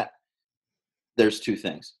off the bat, there's two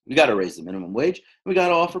things. We got to raise the minimum wage. And we got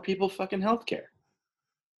to offer people fucking health care.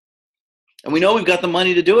 And we know we've got the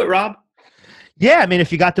money to do it, Rob. Yeah, I mean,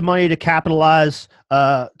 if you got the money to capitalize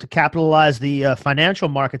the financial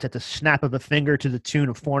markets at the snap of a finger to the tune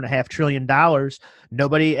of $4.5 trillion,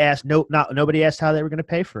 nobody asked how they were going to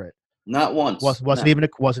pay for it. Not once. Wasn't even a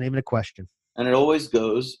question. And it always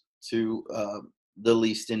goes to the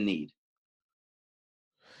least in need.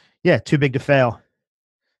 Yeah, too big to fail.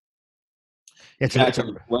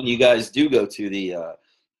 When you guys do go to the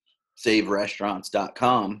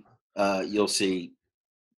saverestaurants.com, you'll see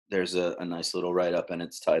there's a nice little write-up, and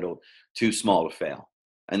it's titled "Too Small to Fail,"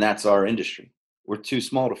 and that's our industry. We're too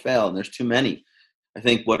small to fail, and there's too many. I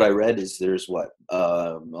think what I read is there's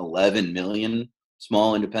 11 million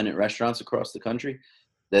small independent restaurants across the country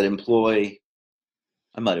that employ.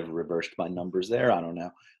 I might have reversed my numbers there. I don't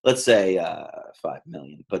know. Let's say 5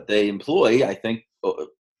 million, but they employ, I think,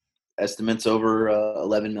 estimates over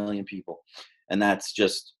 11 million people, and that's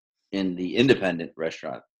just in the independent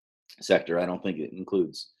restaurant sector. I don't think it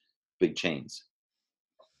includes big chains.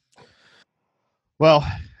 Well,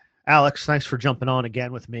 Alex, thanks for jumping on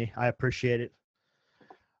again with me. I appreciate it.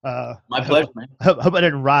 My pleasure, man. Hope I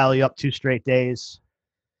didn't rile you up 2 straight days.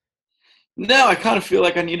 No, I kind of feel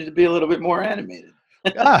like I needed to be a little bit more animated.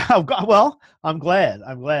 Oh, God, well, I'm glad.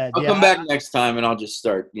 I'll come back next time and I'll just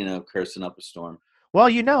start, cursing up a storm. Well,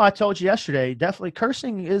 I told you yesterday, definitely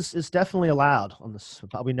cursing is definitely allowed on this.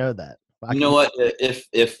 We know that. You know what?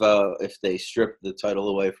 If they strip the title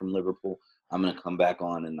away from Liverpool, I'm going to come back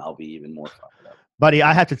on and I'll be even more fired up. Buddy,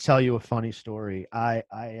 I have to tell you a funny story. I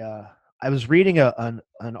was reading an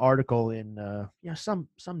article in some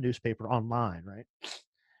newspaper online, right?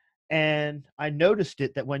 And I noticed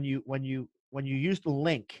that when you used the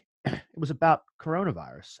link, it was about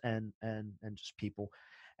coronavirus and just people.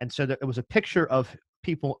 And so it was a picture of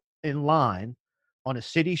people in line on a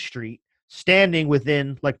city street standing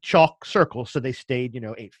within like chalk circles. So they stayed,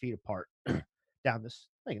 8 feet apart down this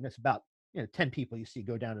thing. And that's about 10 people you see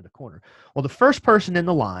go down to the corner. Well, the first person in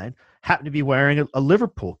the line happened to be wearing a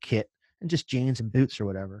Liverpool kit and just jeans and boots or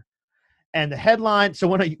whatever. And the headline, so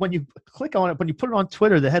when you click on it, when you put it on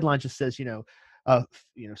Twitter, the headline just says,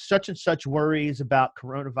 such and such worries about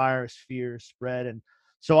coronavirus fears spread. And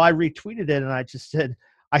so I retweeted it and I just said,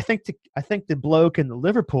 I think the bloke in the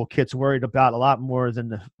Liverpool kit's worried about a lot more than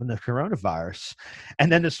the coronavirus. And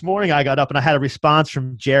then this morning I got up and I had a response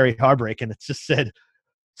from Jerry Harbrake, and it just said,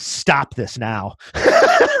 "Stop this now."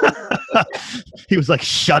 He was like,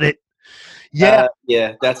 "Shut it." Yeah,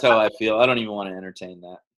 yeah, that's how I feel. I don't even want to entertain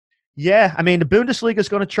that. yeah. I mean, the Bundesliga is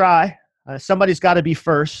going to try. Somebody's got to be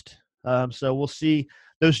first. So we'll see.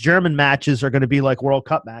 Those German matches are going to be like World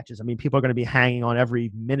Cup matches. I mean, people are going to be hanging on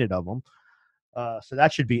every minute of them. So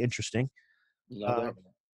that should be interesting.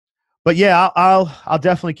 But yeah, I'll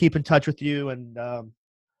definitely keep in touch with you and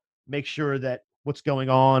make sure that what's going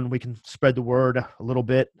on, we can spread the word a little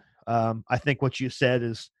bit. I think what you said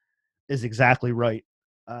is exactly right.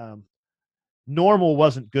 Normal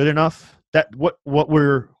wasn't good enough. That what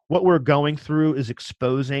we're going through is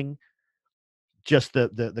exposing just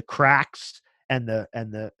the cracks and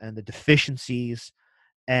the deficiencies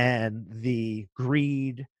and the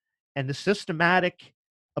greed and the systematic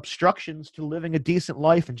obstructions to living a decent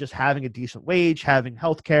life and just having a decent wage, having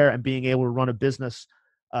health care, and being able to run a business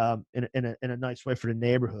in a nice way for the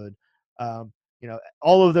neighborhood.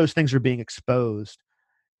 All of those things are being exposed.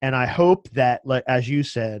 And I hope that, like, as you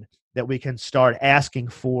said, that we can start asking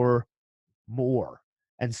for more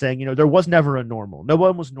and saying, there was never a normal. No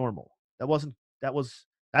one was normal.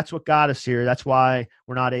 That's what got us here. That's why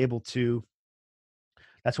we're not able to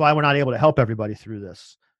help everybody through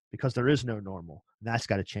this, because there is no normal. And that's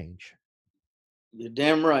got to change. You're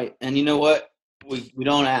damn right. And you know what? We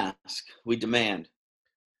don't ask, we demand.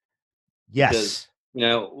 Yes.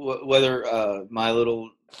 Because, whether my little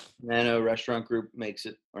nano restaurant group makes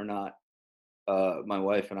it or not, my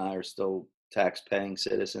wife and I are still tax-paying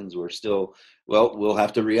citizens. We'll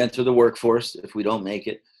have to re-enter the workforce if we don't make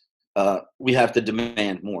it. We have to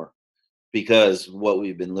demand more, because what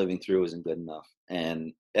we've been living through isn't good enough.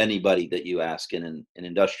 And anybody that you ask in an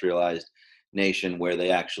industrialized nation where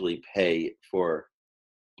they actually pay for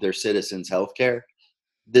their citizens' health care,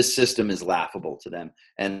 this system is laughable to them.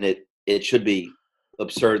 And it should be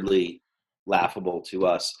absurdly laughable to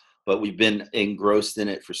us. But we've been engrossed in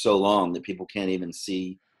it for so long that people can't even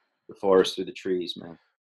see the forest through the trees, man.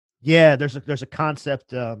 Yeah, there's a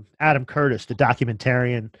concept. Adam Curtis, the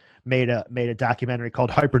documentarian, made a documentary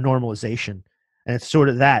called Hypernormalization, and it's sort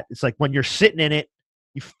of that. It's like when you're sitting in it,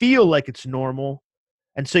 you feel like it's normal,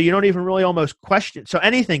 and so you don't even really almost question. So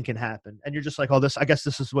anything can happen, and you're just like, "Oh, I guess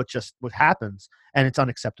this is what happens," and it's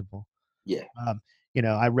unacceptable. Yeah.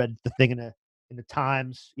 I read the thing in the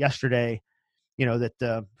Times yesterday.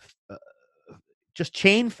 That just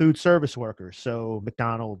chain food service workers, so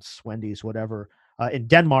McDonald's, Wendy's, whatever. In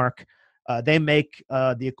Denmark, they make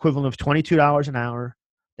the equivalent of $22 an hour.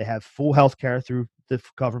 They have full health care through the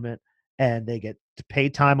government, and they get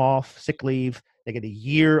paid time off, sick leave. They get a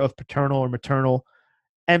year of paternal or maternal.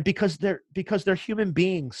 And because they're human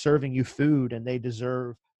beings serving you food, and they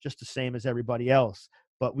deserve just the same as everybody else.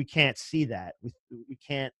 But we can't see that. We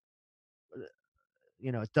can't,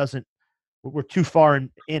 it doesn't, we're too far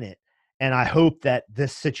in it. And I hope that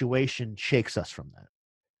this situation shakes us from that.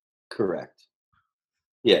 Correct.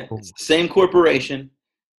 Yeah, it's the same corporation.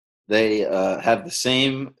 They have the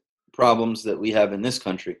same problems that we have in this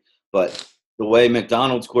country, but the way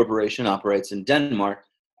McDonald's Corporation operates in Denmark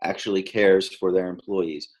actually cares for their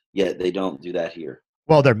employees. Yet they don't do that here.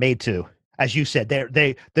 Well, they're made to, as you said.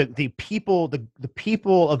 The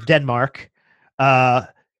people of Denmark.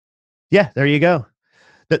 Yeah, there you go.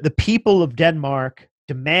 The people of Denmark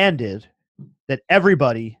demanded that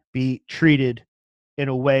everybody be treated in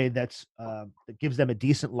a way that gives them a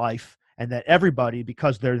decent life, and that everybody,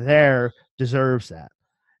 because they're there, deserves that.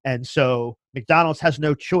 And so McDonald's has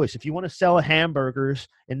no choice. If you want to sell hamburgers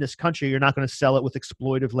in this country, you're not going to sell it with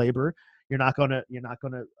exploitive labor. You're not going to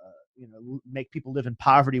make people live in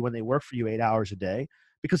poverty when they work for you 8 hours a day,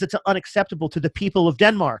 because it's unacceptable to the people of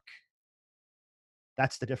Denmark.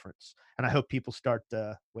 That's the difference. And I hope people start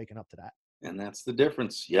waking up to that. And that's the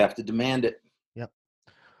difference. You have to demand it. Yep.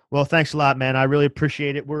 Well, thanks a lot, man. I really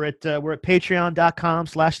appreciate it. We're at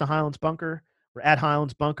patreon.com/the Highlands Bunker. We're at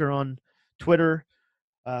Highlands Bunker on Twitter.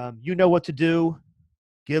 You know what to do.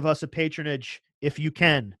 Give us a patronage if you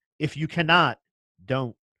can. If you cannot,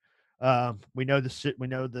 don't. We know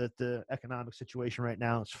that the economic situation right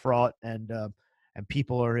now is fraught, and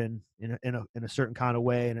people are in a certain kind of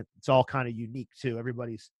way, and it's all kind of unique too.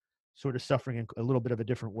 Everybody's sort of suffering in a little bit of a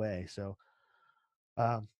different way. So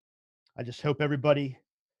I just hope everybody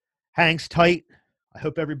hangs tight. I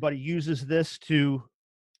hope everybody uses this to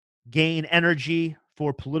gain energy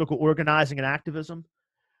for political organizing and activism.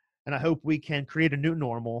 And I hope we can create a new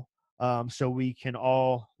normal so we can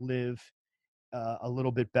all live a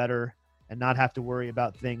little bit better and not have to worry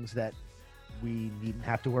about things that we needn't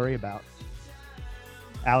have to worry about.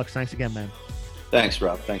 Alex, thanks again, man. Thanks,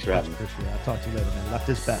 Rob. Thanks for having me. Appreciate it. I'll talk to you later, man. Left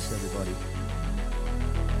is best, everybody.